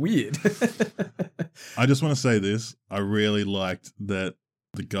 It's weird. I just want to say this. I really liked that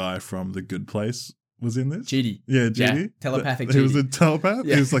the guy from The Good Place was in this. Chidi. Yeah, Chidi. Yeah, telepathic Chidi. He was a telepath?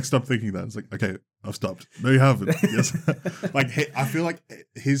 Yeah. He was like, stop thinking that. It's like, okay, I've stopped. No, you haven't. Yes. Like, I feel like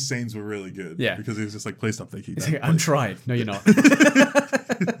his scenes were really good. Yeah. Because he was just like, please stop thinking that. Like, I'm trying. No, you're not.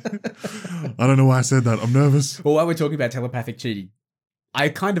 I don't know why I said that. I'm nervous. Well, while we're talking about telepathic Chidi, I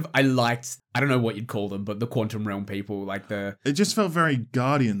liked, I don't know what you'd call them, but the quantum realm people, like the... It just felt very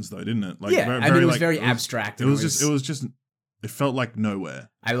Guardians though, didn't it? Like, yeah, very, I mean, it was like, very abstract. It was just, it felt like nowhere.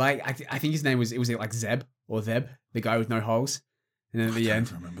 I think his name was like Zeb or Zeb, the guy with no holes. And then at the end...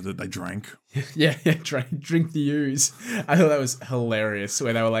 I remember that they drank. yeah, drink the ooze. I thought that was hilarious,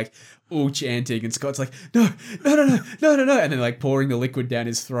 where they were like all chanting and Scott's like, no. And then like pouring the liquid down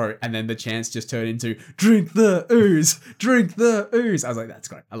his throat. And then the chants just turned into, drink the ooze. I was like, that's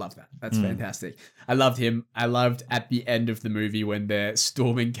great. I love that. That's fantastic. I loved him. I loved at the end of the movie when they're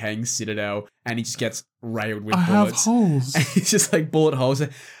storming Kang's citadel and he just gets railed with bullets. I have holes. And he's just like, bullet holes.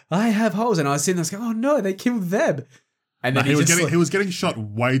 I have holes. And I was sitting there going, oh no, they killed Zeb. And then he was getting shot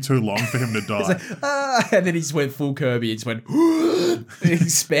way too long for him to die. Like, and then he just went full Kirby. He just went, and he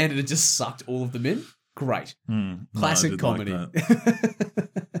expanded and just sucked all of them in. Great. Classic comedy. Like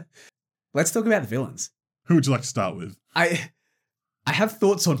Let's talk about the villains. Who would you like to start with? I have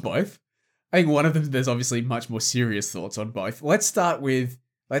thoughts on both. I think one of them, there's obviously much more serious thoughts on both. Let's start with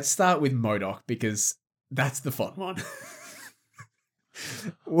MODOK because that's the fun one.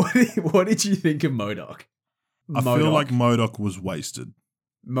 What did you think of MODOK? I feel like MODOK was wasted.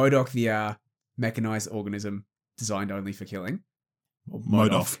 MODOK, the mechanized organism designed only for killing.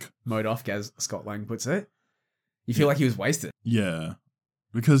 MODOK, as Scott Lang puts it. You feel like he was wasted. Yeah.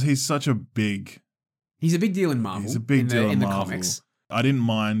 Because he's a big deal in Marvel. He's a big deal in the Marvel. comics. I didn't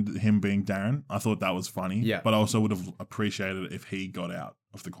mind him being Darren. I thought that was funny. Yeah. But I also would have appreciated it if he got out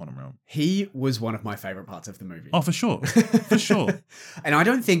of the quantum realm. He was one of my favorite parts of the movie. Oh, for sure. For sure. And I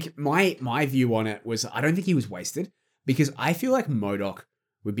don't think my view on it was, I don't think he was wasted because I feel like MODOK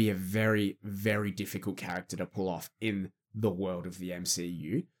would be a very, very difficult character to pull off in the world of the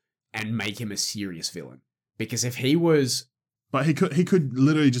MCU and make him a serious villain. Because if he was... But he could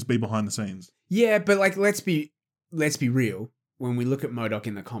literally just be behind the scenes. Yeah, but like, let's be real. When we look at MODOK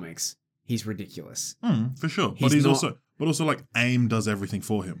in the comics, he's ridiculous. For sure. But he's also like AIM does everything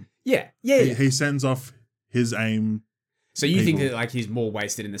for him. Yeah. He sends off his AIM. So you think that like he's more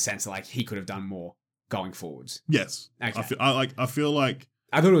wasted in the sense that like he could have done more going forwards? Yes. Okay. I feel like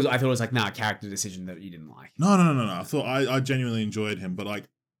I thought it was like, a character decision that you didn't like. No. I thought I genuinely enjoyed him, but like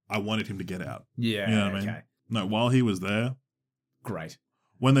I wanted him to get out. Yeah. You know what I mean? No, while he was there, great.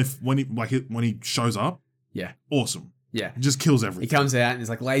 When he shows up, yeah, awesome. Yeah. He just kills everything. He comes out and there's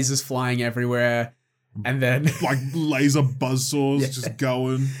like lasers flying everywhere. And then like laser buzzsaws just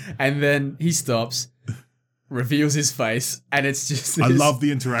going. And then he stops, reveals his face, and it's just I love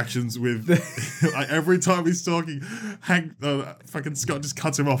the interactions with like every time he's talking, Hank fucking Scott just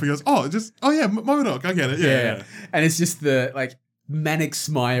cuts him off. He goes, oh yeah, MODOK, I get it. Yeah. And it's just the like manic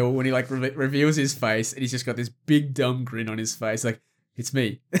smile when he like reveals his face and he's just got this big dumb grin on his face like, it's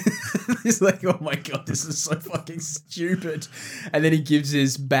me. He's like, oh my God, this is so fucking stupid. And then he gives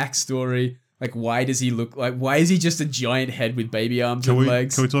his backstory. Like, why is he just a giant head with baby arms and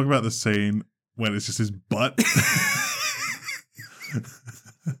legs? Can we talk about the scene when it's just his butt?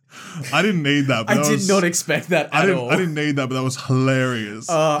 I didn't need that. But I did not expect that at all. I didn't need that, but that was hilarious.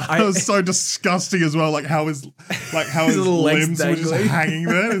 It was so disgusting as well. Like how his little limbs were just hanging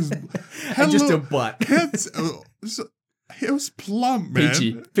there. And just a butt. It was plump, man.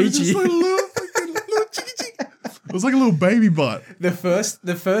 Peachy. It was just like little it was like a little baby butt. The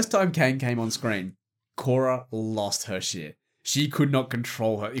first time Kang came on screen, Cora lost her shit. She could not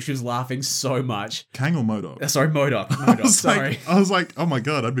control her. She was laughing so much. Kang or MODOK? Sorry, MODOK. Sorry. I was like, oh my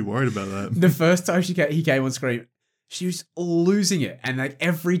God, I'd be worried about that. The first time he came on screen, she was losing it. And like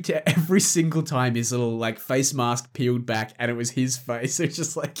every single time his little like face mask peeled back and it was his face. It's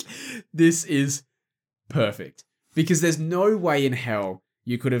just like, this is perfect. Because there's no way in hell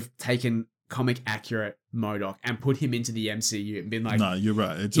you could have taken comic accurate MODOK and put him into the MCU and been like, no, you're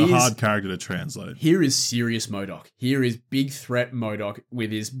right. It's a hard character to translate. Here is serious MODOK. Here is big threat MODOK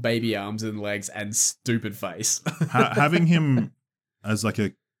with his baby arms and legs and stupid face. Having him as like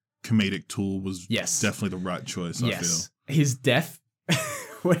a comedic tool was yes. definitely the right choice, I feel. His death,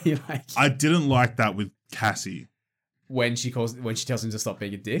 when he like... I didn't like that with Cassie. When she tells him to stop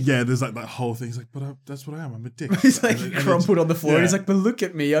being a dick. Yeah, there's like that whole thing. He's like, but that's what I am. I'm a dick. He's like crumpled on the floor. And he's like, but look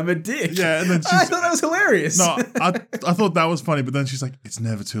at me. I'm a dick. Yeah, and then I thought that was hilarious. No, I thought that was funny. But then she's like, it's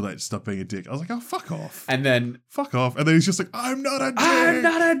never too late to stop being a dick. I was like, oh, fuck off. And then fuck off. And then he's just like, I'm not a dick. I'm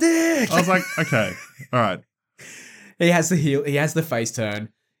not a dick. I was like, okay, all right. He has the face turn.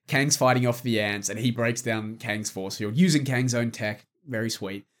 Kang's fighting off the ants, and he breaks down Kang's force field using Kang's own tech. Very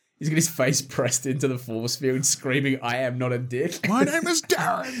sweet. He's got his face pressed into the force field, screaming, I am not a dick. My name is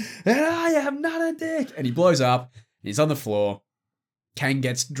Darren. I am not a dick. And he blows up. He's on the floor. Kang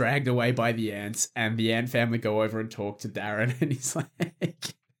gets dragged away by the ants, and the ant family go over and talk to Darren, and he's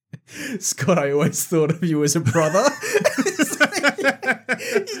like, Scott, I always thought of you as a brother.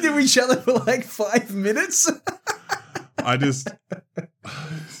 You knew each other for like 5 minutes.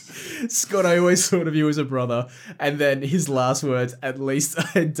 Scott, I always thought of you as a brother. And then his last words, at least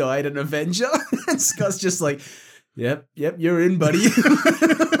I died an Avenger. And Scott's just like, yep, you're in, buddy.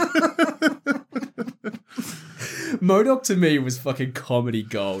 MODOK to me was fucking comedy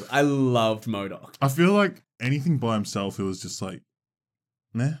gold. I loved MODOK. I feel like anything by himself, it was just like,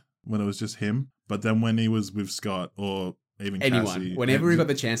 meh, when it was just him. But then when he was with Scott or even anyone, Cassie, whenever he got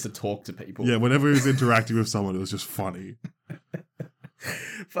the chance to talk to people. Yeah, whenever he was interacting with someone, it was just funny.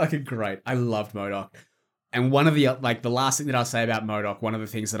 Fucking great. I loved MODOK. And one of the last thing that I'll say about MODOK, one of the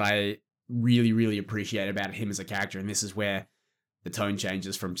things that I really, really appreciate about him as a character, and this is where the tone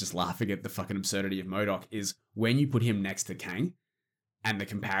changes from just laughing at the fucking absurdity of MODOK, is when you put him next to Kang and the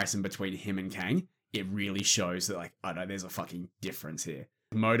comparison between him and Kang, it really shows that, like, I know there's a fucking difference here.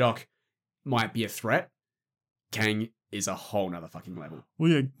 MODOK might be a threat. Kang is a whole nother fucking level. Well,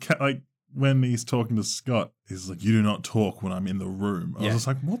 yeah, like, when he's talking to Scott, he's like, you do not talk when I'm in the room. I was just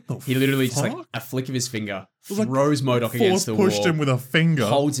like, what the fuck? He literally just like a flick of his finger, throws MODOK against the wall. Pushed him with a finger.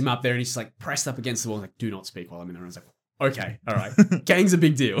 Holds him up there and he's just like pressed up against the wall. Like, do not speak while I'm in there. And I was like, okay, all right. Kang's a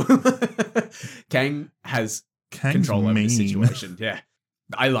big deal. Kang has control over the situation. Yeah.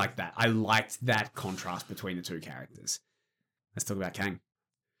 I like that. I liked that contrast between the two characters. Let's talk about Kang.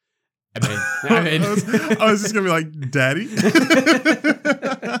 I was just going to be like, Daddy?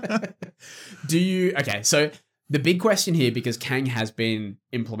 Okay, so the big question here, because Kang has been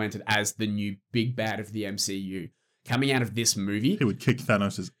implemented as the new big bad of the MCU, coming out of this movie... He would kick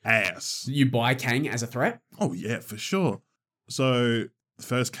Thanos' ass. You buy Kang as a threat? Oh, yeah, for sure. So, the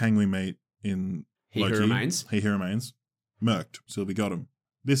first Kang we meet in Loki... He Who Remains. Murked. Sylvie got him.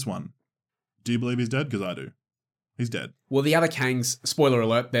 This one. Do you believe he's dead? Because I do. He's dead. Well, the other Kangs, spoiler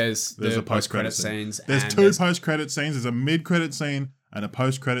alert, there's the post-credit scenes. There's two post-credit scenes. There's a mid-credit scene and a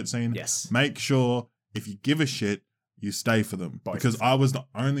post-credit scene. Yes. Make sure, if you give a shit, you stay for them. Both. Because I was the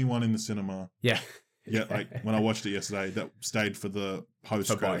only one in the cinema. Yeah. Yeah, like when I watched it yesterday, that stayed for the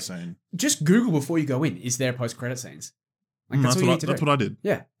post-credit scene. Just Google before you go in, is there post-credit scenes? Like, that's what I did.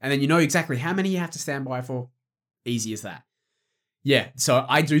 Yeah. And then you know exactly how many you have to stand by for. Easy as that. Yeah, so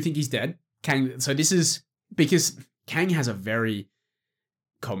I do think he's dead. Kang, so this is... Because Kang has a very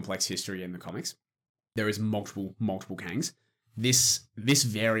complex history in the comics. There is multiple Kangs. This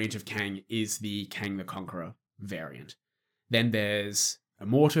variant of Kang is the Kang the Conqueror variant. Then there's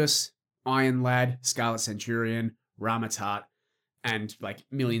Immortus, Iron Lad, Scarlet Centurion, Ramatat, and like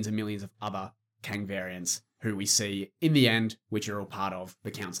millions and millions of other Kang variants who we see in the end, which are all part of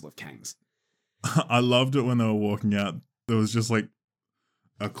the Council of Kangs. I loved it when they were walking out. There was just like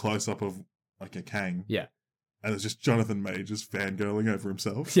a close-up of like a Kang. Yeah. And it's just Jonathan Majors just fangirling over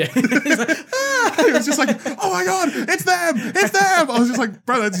himself. Yeah. He's like, ah! He was just like, oh my God, it's them. I was just like,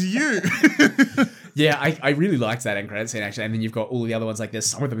 bro, that's you. Yeah, I really liked that end credit scene, actually. And then you've got all the other ones, like there's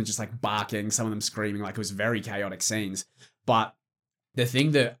some of them just like barking, some of them screaming, like it was very chaotic scenes. But the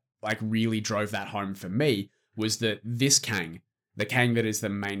thing that like really drove that home for me was that this Kang, the Kang that is the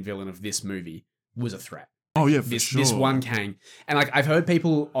main villain of this movie, was a threat. Oh yeah, for sure. This one Kang. And like I've heard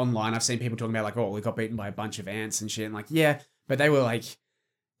people online, I've seen people talking about like, oh, we got beaten by a bunch of ants and shit. And like, yeah, but they were like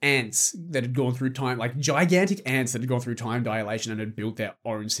ants that had gone through time, like gigantic ants that had gone through time dilation and had built their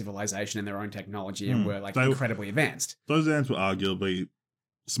own civilization and their own technology and were like incredibly advanced. Those ants were arguably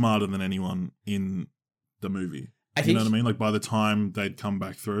smarter than anyone in the movie. You know what I mean? Like by the time they'd come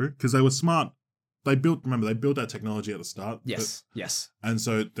back through, because they were smart. They built that technology at the start. Yes. And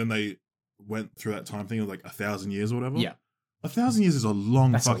so then they went through that time thing of like 1,000 years or whatever. Yeah. 1,000 years is a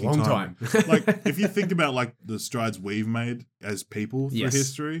long That's fucking a long time. Like, if you think about like the strides we've made as people through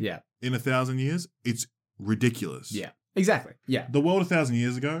history, in 1,000 years, it's ridiculous. Yeah, exactly. Yeah, the world 1,000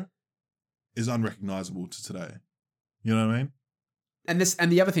 years ago is unrecognizable to today. You know what I mean?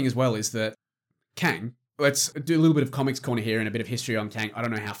 And the other thing as well is that Kang. Let's do a little bit of comics corner here and a bit of history on Kang. I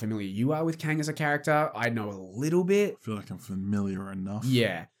don't know how familiar you are with Kang as a character. I know a little bit. I feel like I'm familiar enough.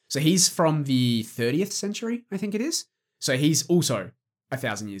 Yeah. So he's from the 30th century, I think it is. So he's also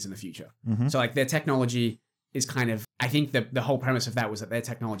 1,000 years in the future. Mm-hmm. So like their technology is kind of, I think the whole premise of that was that their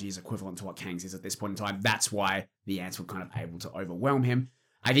technology is equivalent to what Kang's is at this point in time. That's why the ants were kind of able to overwhelm him.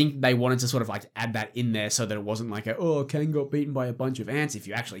 I think they wanted to sort of like add that in there so that it wasn't like Kang got beaten by a bunch of ants. If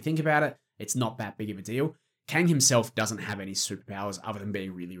you actually think about it, it's not that big of a deal. Kang himself doesn't have any superpowers other than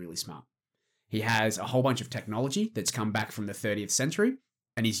being really, really smart. He has a whole bunch of technology that's come back from the 30th century,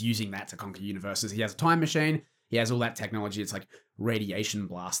 and he's using that to conquer universes. He has a time machine. He has all that technology. It's like radiation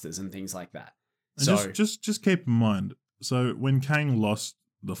blasters and things like that. And so just keep in mind, so when Kang lost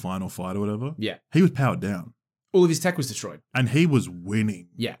the final fight or whatever, he was powered down. All of his tech was destroyed. And he was winning.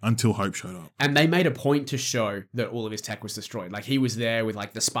 Yeah. Until Hope showed up. And they made a point to show that all of his tech was destroyed. Like, he was there with,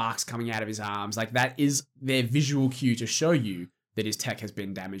 like, the sparks coming out of his arms. Like, that is their visual cue to show you that his tech has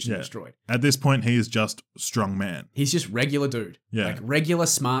been damaged and destroyed. At this point, he is just strong man. He's just regular dude. Yeah. Like, regular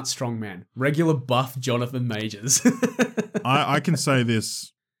smart strong man. Regular buff Jonathan Majors. I can say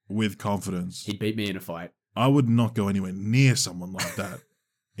this with confidence. He'd beat me in a fight. I would not go anywhere near someone like that.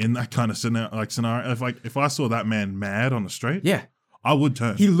 In that kind of scenario, if I saw that man mad on the street, I would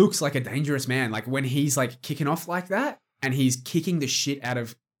turn. He looks like a dangerous man. Like when he's like kicking off like that, and he's kicking the shit out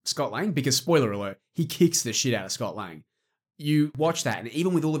of Scott Lang, because spoiler alert, he kicks the shit out of Scott Lang. You watch that, and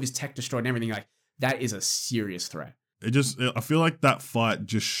even with all of his tech destroyed and everything, like that is a serious threat. I feel like that fight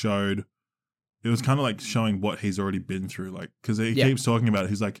just showed. It was kind of like showing what he's already been through, like because he keeps talking about it.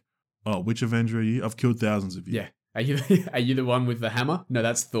 He's like, "Oh, which Avenger are you? I've killed thousands of you." Yeah. Are you the one with the hammer? No,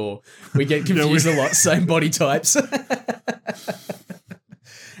 that's Thor. We get confused a lot. Same body types.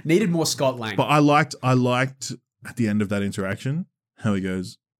 Needed more Scott Lang. But I liked at the end of that interaction how he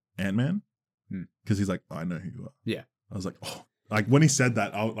goes, Ant-Man? Because he's like, I know who you are. Yeah. I was like, oh. Like when he said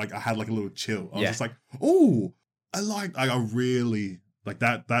that, I had like a little chill. I was just like, oh, I really, like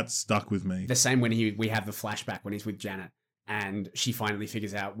that stuck with me. The same when we have the flashback when he's with Janet. And she finally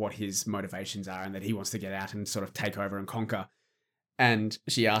figures out what his motivations are and that he wants to get out and sort of take over and conquer. And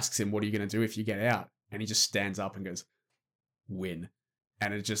she asks him, what are you going to do if you get out? And he just stands up and goes, win.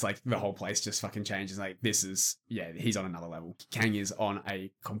 And it's just like the whole place just fucking changes. Like he's on another level. Kang is on a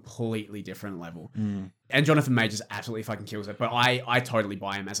completely different level. And Jonathan Majors absolutely fucking kills it. But I totally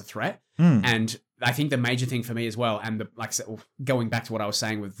buy him as a threat. And I think the major thing for me as well, and like I said, going back to what I was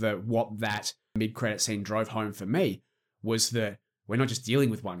saying with what that mid-credit scene drove home for me, was that we're not just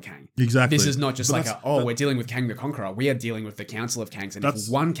dealing with one Kang. Exactly. This is not just we're dealing with Kang the Conqueror. We are dealing with the Council of Kangs. And if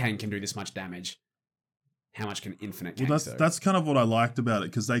one Kang can do this much damage, how much can infinite Kangs do? That's kind of what I liked about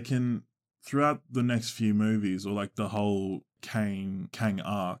it, because they can, throughout the next few movies, or like the whole Kang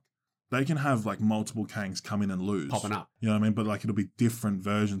arc, they can have like multiple Kangs come in and lose. Popping up. You know what I mean? But like it'll be different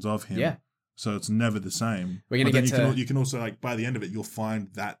versions of him. Yeah. So it's never the same. We're going to get you can also, like, by the end of it, you'll find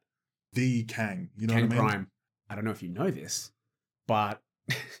that the Kang. You know Kang what I mean? Prime. I don't know if you know this, but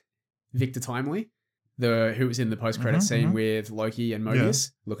Victor Timely, who was in the post-credit scene with Loki and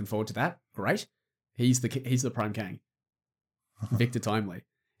Mobius, looking forward to that. Great. He's the Prime Kang. Victor Timely.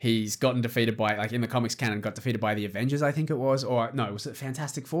 He's gotten defeated by, like in the comics canon, got defeated by the Avengers, I think it was. Or no, was it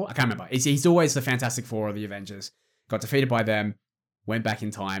Fantastic Four? I can't remember. He's always the Fantastic Four or the Avengers. Got defeated by them, went back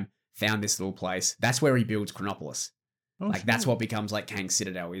in time, found this little place. That's where he builds Chronopolis. That's what becomes like Kang's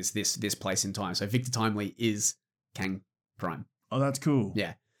Citadel, is this place in time. So Victor Timely is Kang Prime. Oh, that's cool.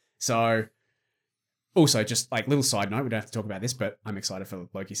 Yeah. So, also, just like little side note, we don't have to talk about this, but I'm excited for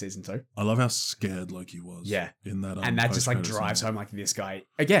Loki season 2. I love how scared Loki was. Yeah. In that, and that just like drives home, like this guy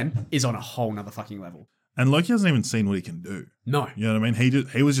again is on a whole nother fucking level. And Loki hasn't even seen what he can do. No. You know what I mean?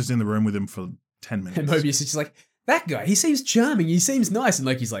 He was just in the room with him for 10 minutes. And Mobius is just like, that guy, he seems charming, he seems nice, and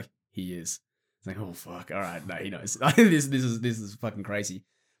Loki's like, he is. It's like, oh fuck, all right, no, he knows. this is fucking crazy.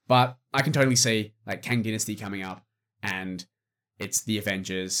 But I can totally see like Kang Dynasty coming up, and it's the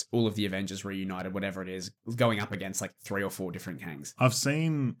Avengers, all of the Avengers reunited, whatever it is, going up against like 3 or 4 different Kangs. I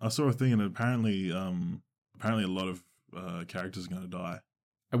saw a thing, and apparently a lot of characters are going to die.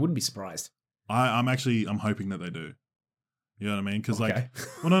 I wouldn't be surprised. I'm hoping that they do. You know what I mean? Because well,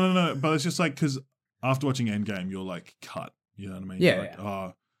 no, but it's just like, because after watching Endgame, you're like cut. You know what I mean? Yeah. Like,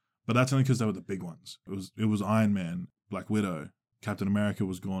 oh, but that's only because they were the big ones. It was Iron Man, Black Widow, Captain America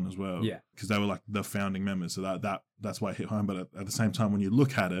was gone as well. Yeah. Because they were like the founding members. So that's why it hit home. But at the same time, when you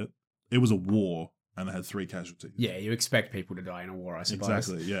look at it, it was a war and they had 3 casualties. Yeah, you expect people to die in a war, I suppose.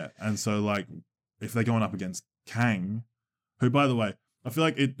 Exactly, yeah. And so, like, if they're going up against Kang, who, by the way, I feel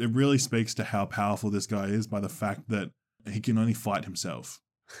like it really speaks to how powerful this guy is by the fact that he can only fight himself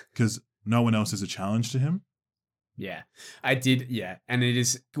because no one else is a challenge to him. Yeah, I did, yeah. And it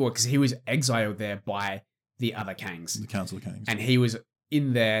is, well, because he was exiled there by the other Kangs. The Council of Kangs. And he was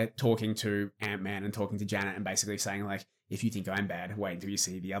in there talking to Ant-Man and talking to Janet and basically saying, like, if you think I'm bad, wait until you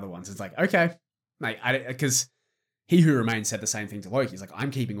see the other ones. It's like, okay. Like, because He Who Remains said the same thing to Loki. He's like, I'm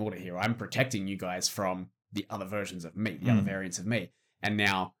keeping order here. I'm protecting you guys from the other versions of me, the other variants of me. And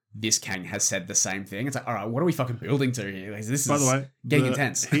now this Kang has said the same thing. It's like, all right, what are we fucking building to here? Like, this By is the way, getting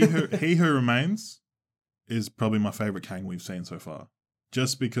intense. He Who Remains is probably my favorite Kang we've seen so far.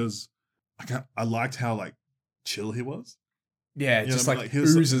 Just because I liked how, like, chill he was. Yeah, just like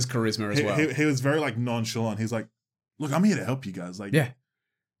oozes charisma as well. He was very, like, nonchalant. He's like, look, I'm here to help you guys. Like, yeah.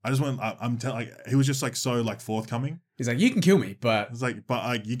 I just want. I'm telling. Like, he was just like so like forthcoming. He's like, you can kill me, but it's like, but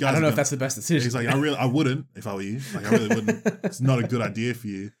like you guys. I don't know if that's the best decision. He's like, I wouldn't if I were you. Like, I really wouldn't. It's not a good idea for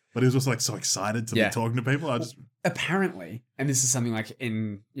you. But he was just like so excited to be talking to people. Apparently, and this is something like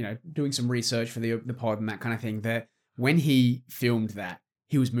in doing some research for the pod and that kind of thing. That when he filmed that,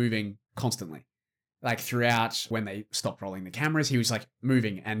 he was moving constantly, like throughout when they stopped rolling the cameras, he was like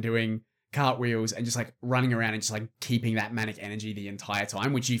moving and doing cartwheels and just like running around and just like keeping that manic energy the entire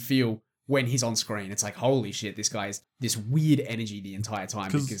time, which you feel when he's on screen. It's like, holy shit, this guy's this weird energy the entire time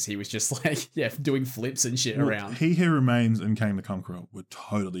because he was just like, doing flips and shit around. He Who Remains and Kang the Conqueror were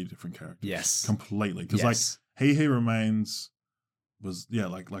totally different characters. Yes. Completely. Because like He Who Remains was,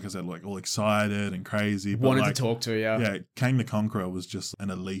 like I said, like all excited and crazy. But wanted like, to talk to you. Yeah, Kang the Conqueror was just an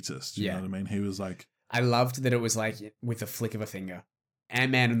elitist. You know what I mean? He was like... I loved that it was like with a flick of a finger.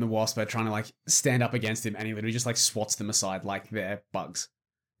 Ant-Man and the Wasp are trying to like stand up against him and he literally just like swats them aside like they're bugs.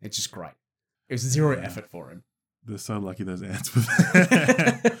 It's just great. It was zero effort for him. They're so lucky those ants with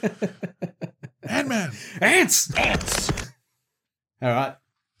Ant-Man! Ants! All right.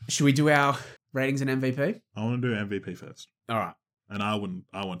 Should we do our ratings and MVP? I want to do MVP first. All right. And I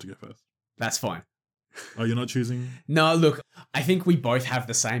want to go first. That's fine. Oh, you're not choosing? No, look, I think we both have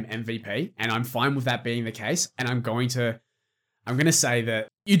the same MVP and I'm fine with that being the case. And I'm going to say that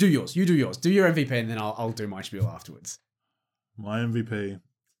you do yours. Do your MVP, and then I'll do my spiel afterwards. My MVP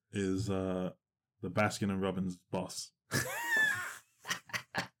is the Baskin and Robbins boss.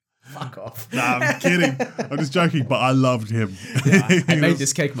 Fuck off. Nah, I'm kidding. I'm just joking, but I loved him. Yeah, I made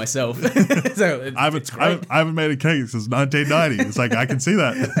this cake myself. So I haven't made a cake since 1990. It's like, I can see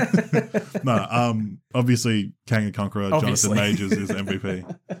that. No, obviously, Kang the Conqueror, Jonathan Majors is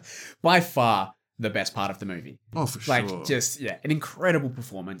MVP. By far the best part of the movie. Oh, for sure. Like, just, an incredible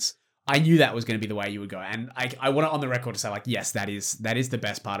performance. I knew that was going to be the way you would go. And I want it on the record to say, like, yes, that is the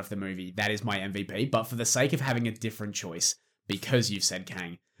best part of the movie. That is my MVP. But for the sake of having a different choice, because you've said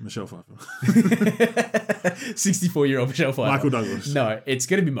Kang. Michelle Pfeiffer. 64-year-old Michelle Pfeiffer. Michael Douglas. No, it's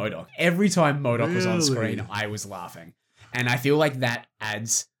going to be MODOK. Every time MODOK was on screen, I was laughing. And I feel like that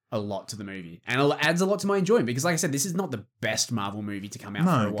adds a lot to the movie. And it adds a lot to my enjoyment. Because like I said, this is not the best Marvel movie to come out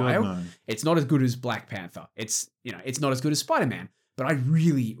for a while. God, no. It's not as good as Black Panther. It's not as good as Spider-Man. But I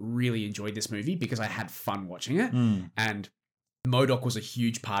really, really enjoyed this movie because I had fun watching it. And MODOK was a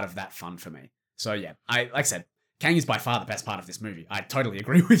huge part of that fun for me. So yeah, like I said, Kang is by far the best part of this movie. I totally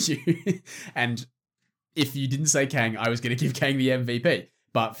agree with you. And if you didn't say Kang, I was going to give Kang the MVP.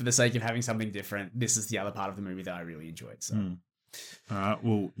 But for the sake of having something different, this is the other part of the movie that I really enjoyed. So, all right.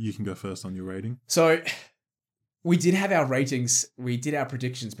 Well, you can go first on your rating. So we did have our ratings. We did our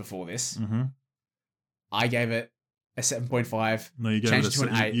predictions before this. Mm-hmm. I gave it a 7.5. No, you gave it to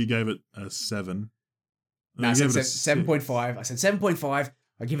an 8. You gave it a 7. No, I said 7.5. I said 7.5.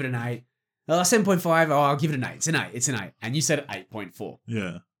 I'll give it an 8. 7.5. Oh, I'll give it an 8. It's an 8. And you said 8.4.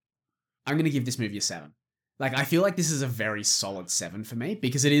 Yeah. I'm going to give this movie a 7. Like, I feel like this is a very solid 7 for me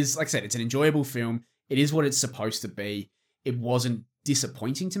because it is, like I said, it's an enjoyable film. It is what it's supposed to be. It wasn't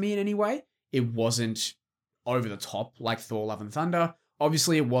disappointing to me in any way. It wasn't over the top like Thor: Love and Thunder.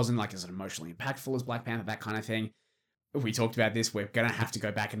 Obviously, it wasn't like as emotionally impactful as Black Panther, that kind of thing. If we talked about this, we're going to have to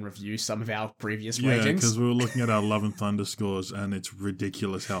go back and review some of our previous ratings. Yeah, because we were looking at our Love and Thunder scores, and it's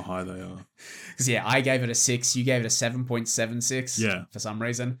ridiculous how high they are. Because, I gave it a 6. You gave it a 7.76. Yeah. For some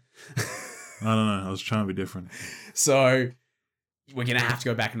reason. I don't know. I was trying to be different. So, we're going to have to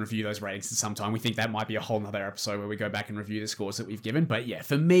go back and review those ratings at some time. We think that might be a whole nother episode where we go back and review the scores that we've given. But yeah,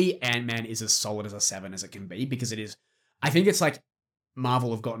 for me, Ant-Man is as solid as a 7 as it can be, because it is... I think it's like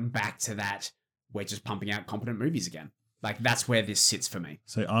Marvel have gotten back to that. We're just pumping out competent movies again. Like that's where this sits for me.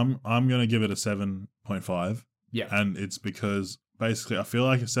 So I'm gonna give it a 7.5. Yeah. And it's because basically I feel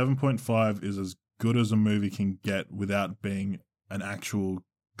like a 7.5 is as good as a movie can get without being an actual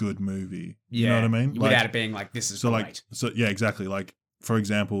good movie. You know what I mean? Without it being like, this is great. Yeah, exactly. Like, for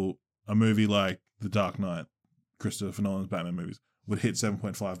example, a movie like The Dark Knight, Christopher Nolan's Batman movies, would hit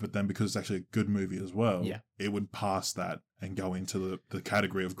 7.5, but then because it's actually a good movie as well, it would pass that and go into the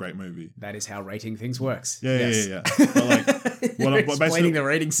category of great movie. That is how rating things works. Yeah. But like, explaining the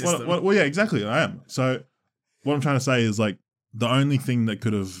rating system. Well, yeah, exactly. I am. So what I'm trying to say is like, the only thing that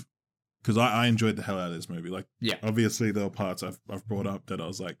could have, because I enjoyed the hell out of this movie. Like, obviously there were parts I've brought up that I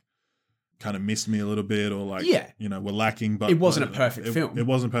was like, kind of missed me a little bit, or like, were lacking. But it wasn't a perfect film. It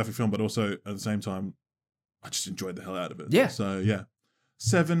wasn't a perfect film, but also at the same time, I just enjoyed the hell out of it. Yeah. So yeah,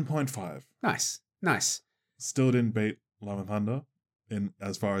 7.5. Nice. Still didn't beat Love and Thunder in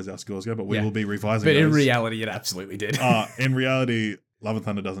as far as our scores go, but we will be revising. But those. in reality, it absolutely did. In reality, Love and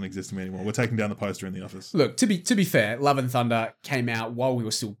Thunder doesn't exist to me anymore. We're taking down the poster in the office. Look, to be fair, Love and Thunder came out while we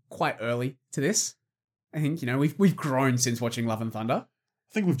were still quite early to this. I think, we've grown since watching Love and Thunder.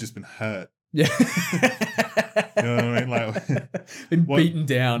 I think we've just been hurt. Yeah. You know what I mean? Like, been beaten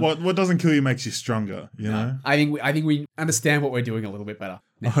down. What doesn't kill you makes you stronger, you know? I think we understand what we're doing a little bit better.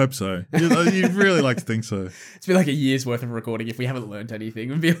 I hope so. You'd really like to think so. It's been like a year's worth of recording. If we haven't learned anything,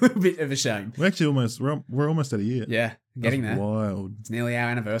 it would be a little bit of a shame. We're actually we're almost at a year. Yeah, getting That's there. Wild. It's nearly our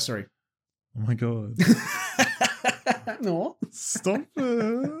anniversary. Oh my God. No. Stop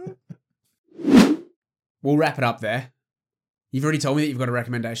it. We'll wrap it up there. You've already told me that you've got a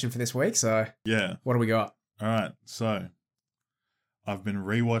recommendation for this week, so yeah. What do we got? All right, so I've been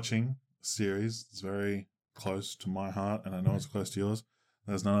rewatching a series that's very close to my heart, and I know it's close to yours.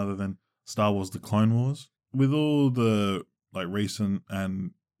 There's none other than Star Wars: The Clone Wars. With all the like recent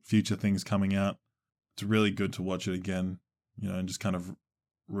and future things coming out, it's really good to watch it again, and just kind of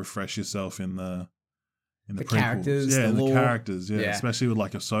refresh yourself in the characters, yeah, the lore. The characters, yeah, especially with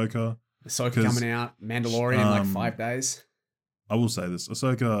like Ahsoka. Ahsoka coming out, Mandalorian in like 5 days. I will say this: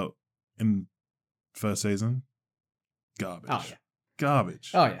 Ahsoka in first season, garbage. Oh yeah,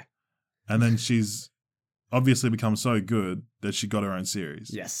 garbage. Oh yeah, and then she's obviously become so good that she got her own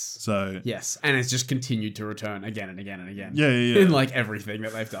series. Yes. So yes, and it's just continued to return again and again and again. Yeah. In like everything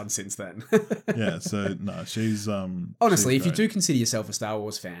that they've done since then. Yeah. So no, she's honestly, she's if you do consider yourself a Star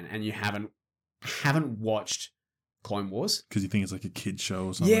Wars fan and you haven't watched Clone Wars because you think it's like a kid show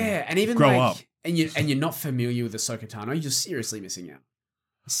or something, and even grow up, and you're not familiar with Ahsoka Tano, you're just seriously missing out.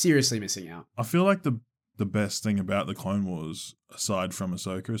 Seriously missing out. I feel like the best thing about the Clone Wars, aside from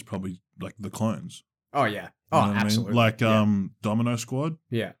Ahsoka, is probably like the clones. Oh yeah. You know absolutely. Like Domino Squad.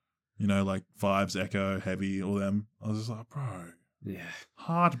 Yeah. Like Fives, Echo, Heavy, all them. I was just like, bro. Yeah.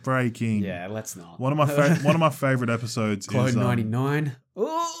 Heartbreaking. Yeah, let's not. One of my favorite episodes Clone is 99.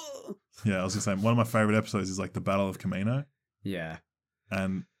 Oh. Yeah, I was gonna say one of my favorite episodes is like the Battle of Camino. Yeah.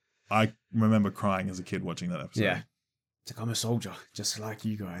 And I remember crying as a kid watching that episode. Yeah. It's like, I'm a soldier, just like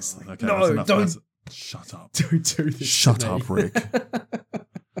you guys. Like, okay, no, don't. Shut up. Don't do this. Shut up, Rick.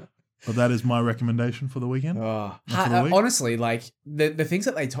 But that is my recommendation for the weekend. Honestly, like the things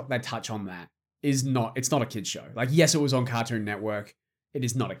that they touch on that it's not a kid's show. Like, yes, it was on Cartoon Network. It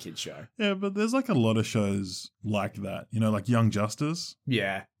is not a kid's show. Yeah, but there's like a lot of shows like that. Like Young Justice.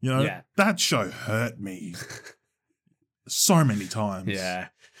 Yeah. That show hurt me so many times. Yeah.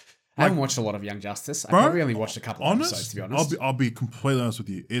 I haven't watched a lot of Young Justice. I probably only watched a couple of episodes, to be honest. I'll be completely honest with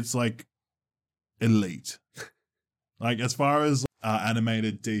you. It's like elite. Like as far as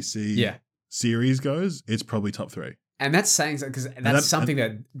animated DC series goes, it's probably top 3. And that's saying because that's something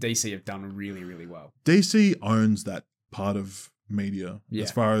that DC have done really, really well. DC owns that part of media as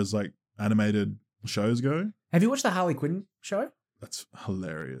far as like animated shows go. Have you watched the Harley Quinn show? That's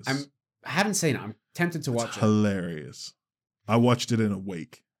hilarious. I haven't seen it. I'm tempted to watch it. Hilarious. I watched it in a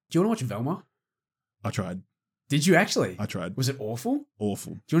week. Do you want to watch Velma? I tried. Did you actually? I tried. Was it awful?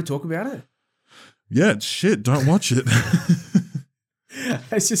 Awful. Do you want to talk about it? Yeah, it's shit. Don't watch it.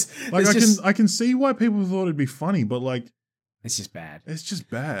 It's just like I can see why people thought it'd be funny, but like it's just bad. It's just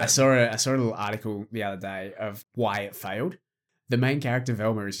bad. I saw a little article the other day of why it failed. The main character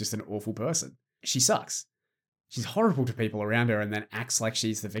Velma is just an awful person. She sucks. She's horrible to people around her, and then acts like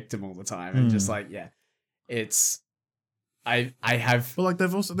she's the victim all the time, and just like it's. I have, but like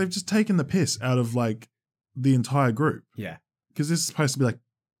they've just taken the piss out of like the entire group. Yeah, because this is supposed to be like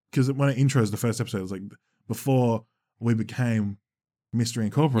because when it intros the first episode, it was like before we became Mystery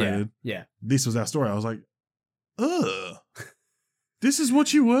Incorporated. Yeah, this was our story. I was like, ugh, this is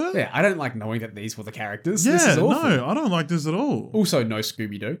what you were. Yeah, I don't like knowing that these were the characters. Yeah, this is awful. No, I don't like this at all. Also, no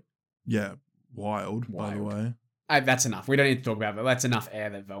Scooby Doo. Yeah, wild. By the way, That's enough. We don't need to talk about it. That's enough air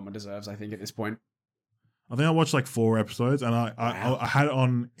that Velma deserves, I think, at this point. I think I watched like 4 episodes, and I had it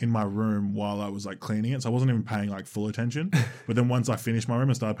on in my room while I was like cleaning it, so I wasn't even paying like full attention. But then once I finished my room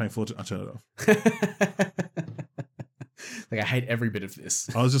and started paying full attention, I turned it off. Like, I hate every bit of this.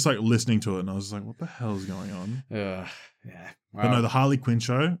 I was just like listening to it, and I was just like, what the hell is going on? Yeah. Well, but no, the Harley Quinn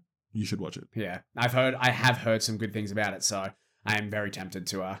show, you should watch it. Yeah. I have heard some good things about it, so I am very tempted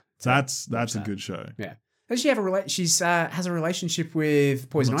to that's a good show. Yeah. Does she have has a relationship with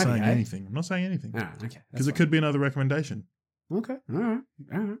Poison Ivy? I'm not saying anything. Oh, okay. Because it could be another recommendation. Okay. All right.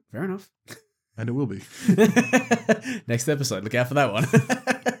 Fair enough. And it will be. Next episode. Look out for that one.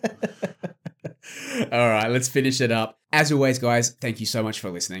 All right. Let's finish it up. As always, guys, thank you so much for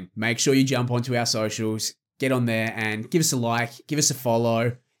listening. Make sure you jump onto our socials, get on there and give us a like, give us a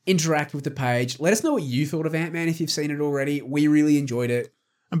follow, interact with the page. Let us know what you thought of Ant-Man if you've seen it already. We really enjoyed it.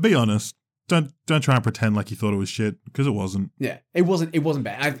 And be honest. Don't try and pretend like you thought it was shit, because it wasn't. Yeah, it wasn't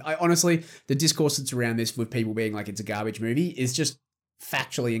bad. I honestly, the discourse that's around this with people being like it's a garbage movie is just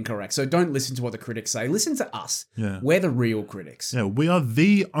factually incorrect. So don't listen to what the critics say. Listen to us. Yeah. We're the real critics. Yeah, we are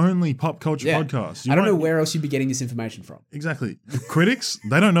the only pop culture podcast. I don't know where else you'd be getting this information from. Exactly. Critics,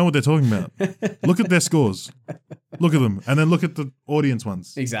 they don't know what they're talking about. Look at their scores. Look at them. And then look at the audience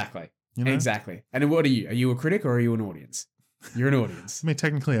ones. Exactly. You know? Exactly. And what are you? Are you a critic or are you an audience? You're an audience. I mean,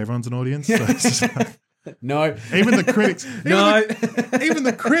 technically, everyone's an audience. So it's just like, no. Even the critics. Even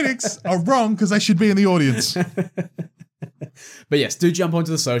the critics are wrong because they should be in the audience. But yes, do jump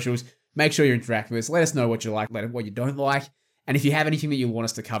onto the socials. Make sure you're interacting with us. Let us know what you like, what you don't like. And if you have anything that you want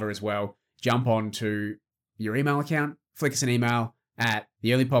us to cover as well, jump on to your email account. Flick us an email at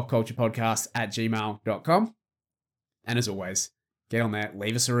theearlypopculturepodcast@gmail.com. And as always, get on there.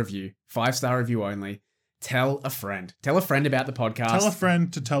 Leave us a review. 5-star review only. Tell a friend. Tell a friend about the podcast. Tell a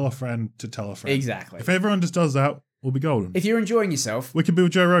friend to tell a friend to tell a friend. Exactly. If everyone just does that, we'll be golden. If you're enjoying yourself, we could be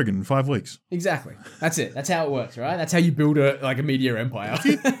with Joe Rogan in 5 weeks. Exactly. That's it. That's how it works, right? That's how you build a media empire.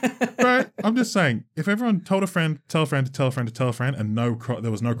 Right? I'm just saying, if everyone told a friend, tell a friend to tell a friend to tell a friend, and there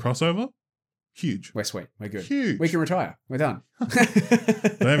was no crossover, huge. We're sweet. We're good. Huge. We can retire. We're done.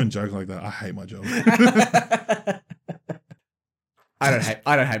 Don't even joke like that. I hate my job. I don't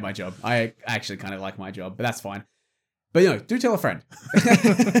hate my job. I actually kind of like my job, but that's fine. But do tell a friend.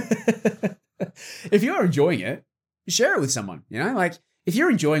 If you're enjoying it, share it with someone. Like if you're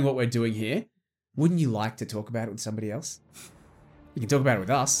enjoying what we're doing here, wouldn't you like to talk about it with somebody else? You can talk about it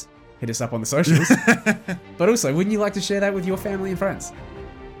with us. Hit us up on the socials. But also, wouldn't you like to share that with your family and friends?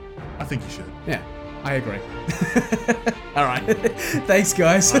 I think you should. Yeah, I agree. All right. Thanks,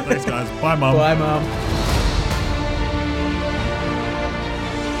 guys. Thanks, guys. Bye, Mum. Bye, Mum.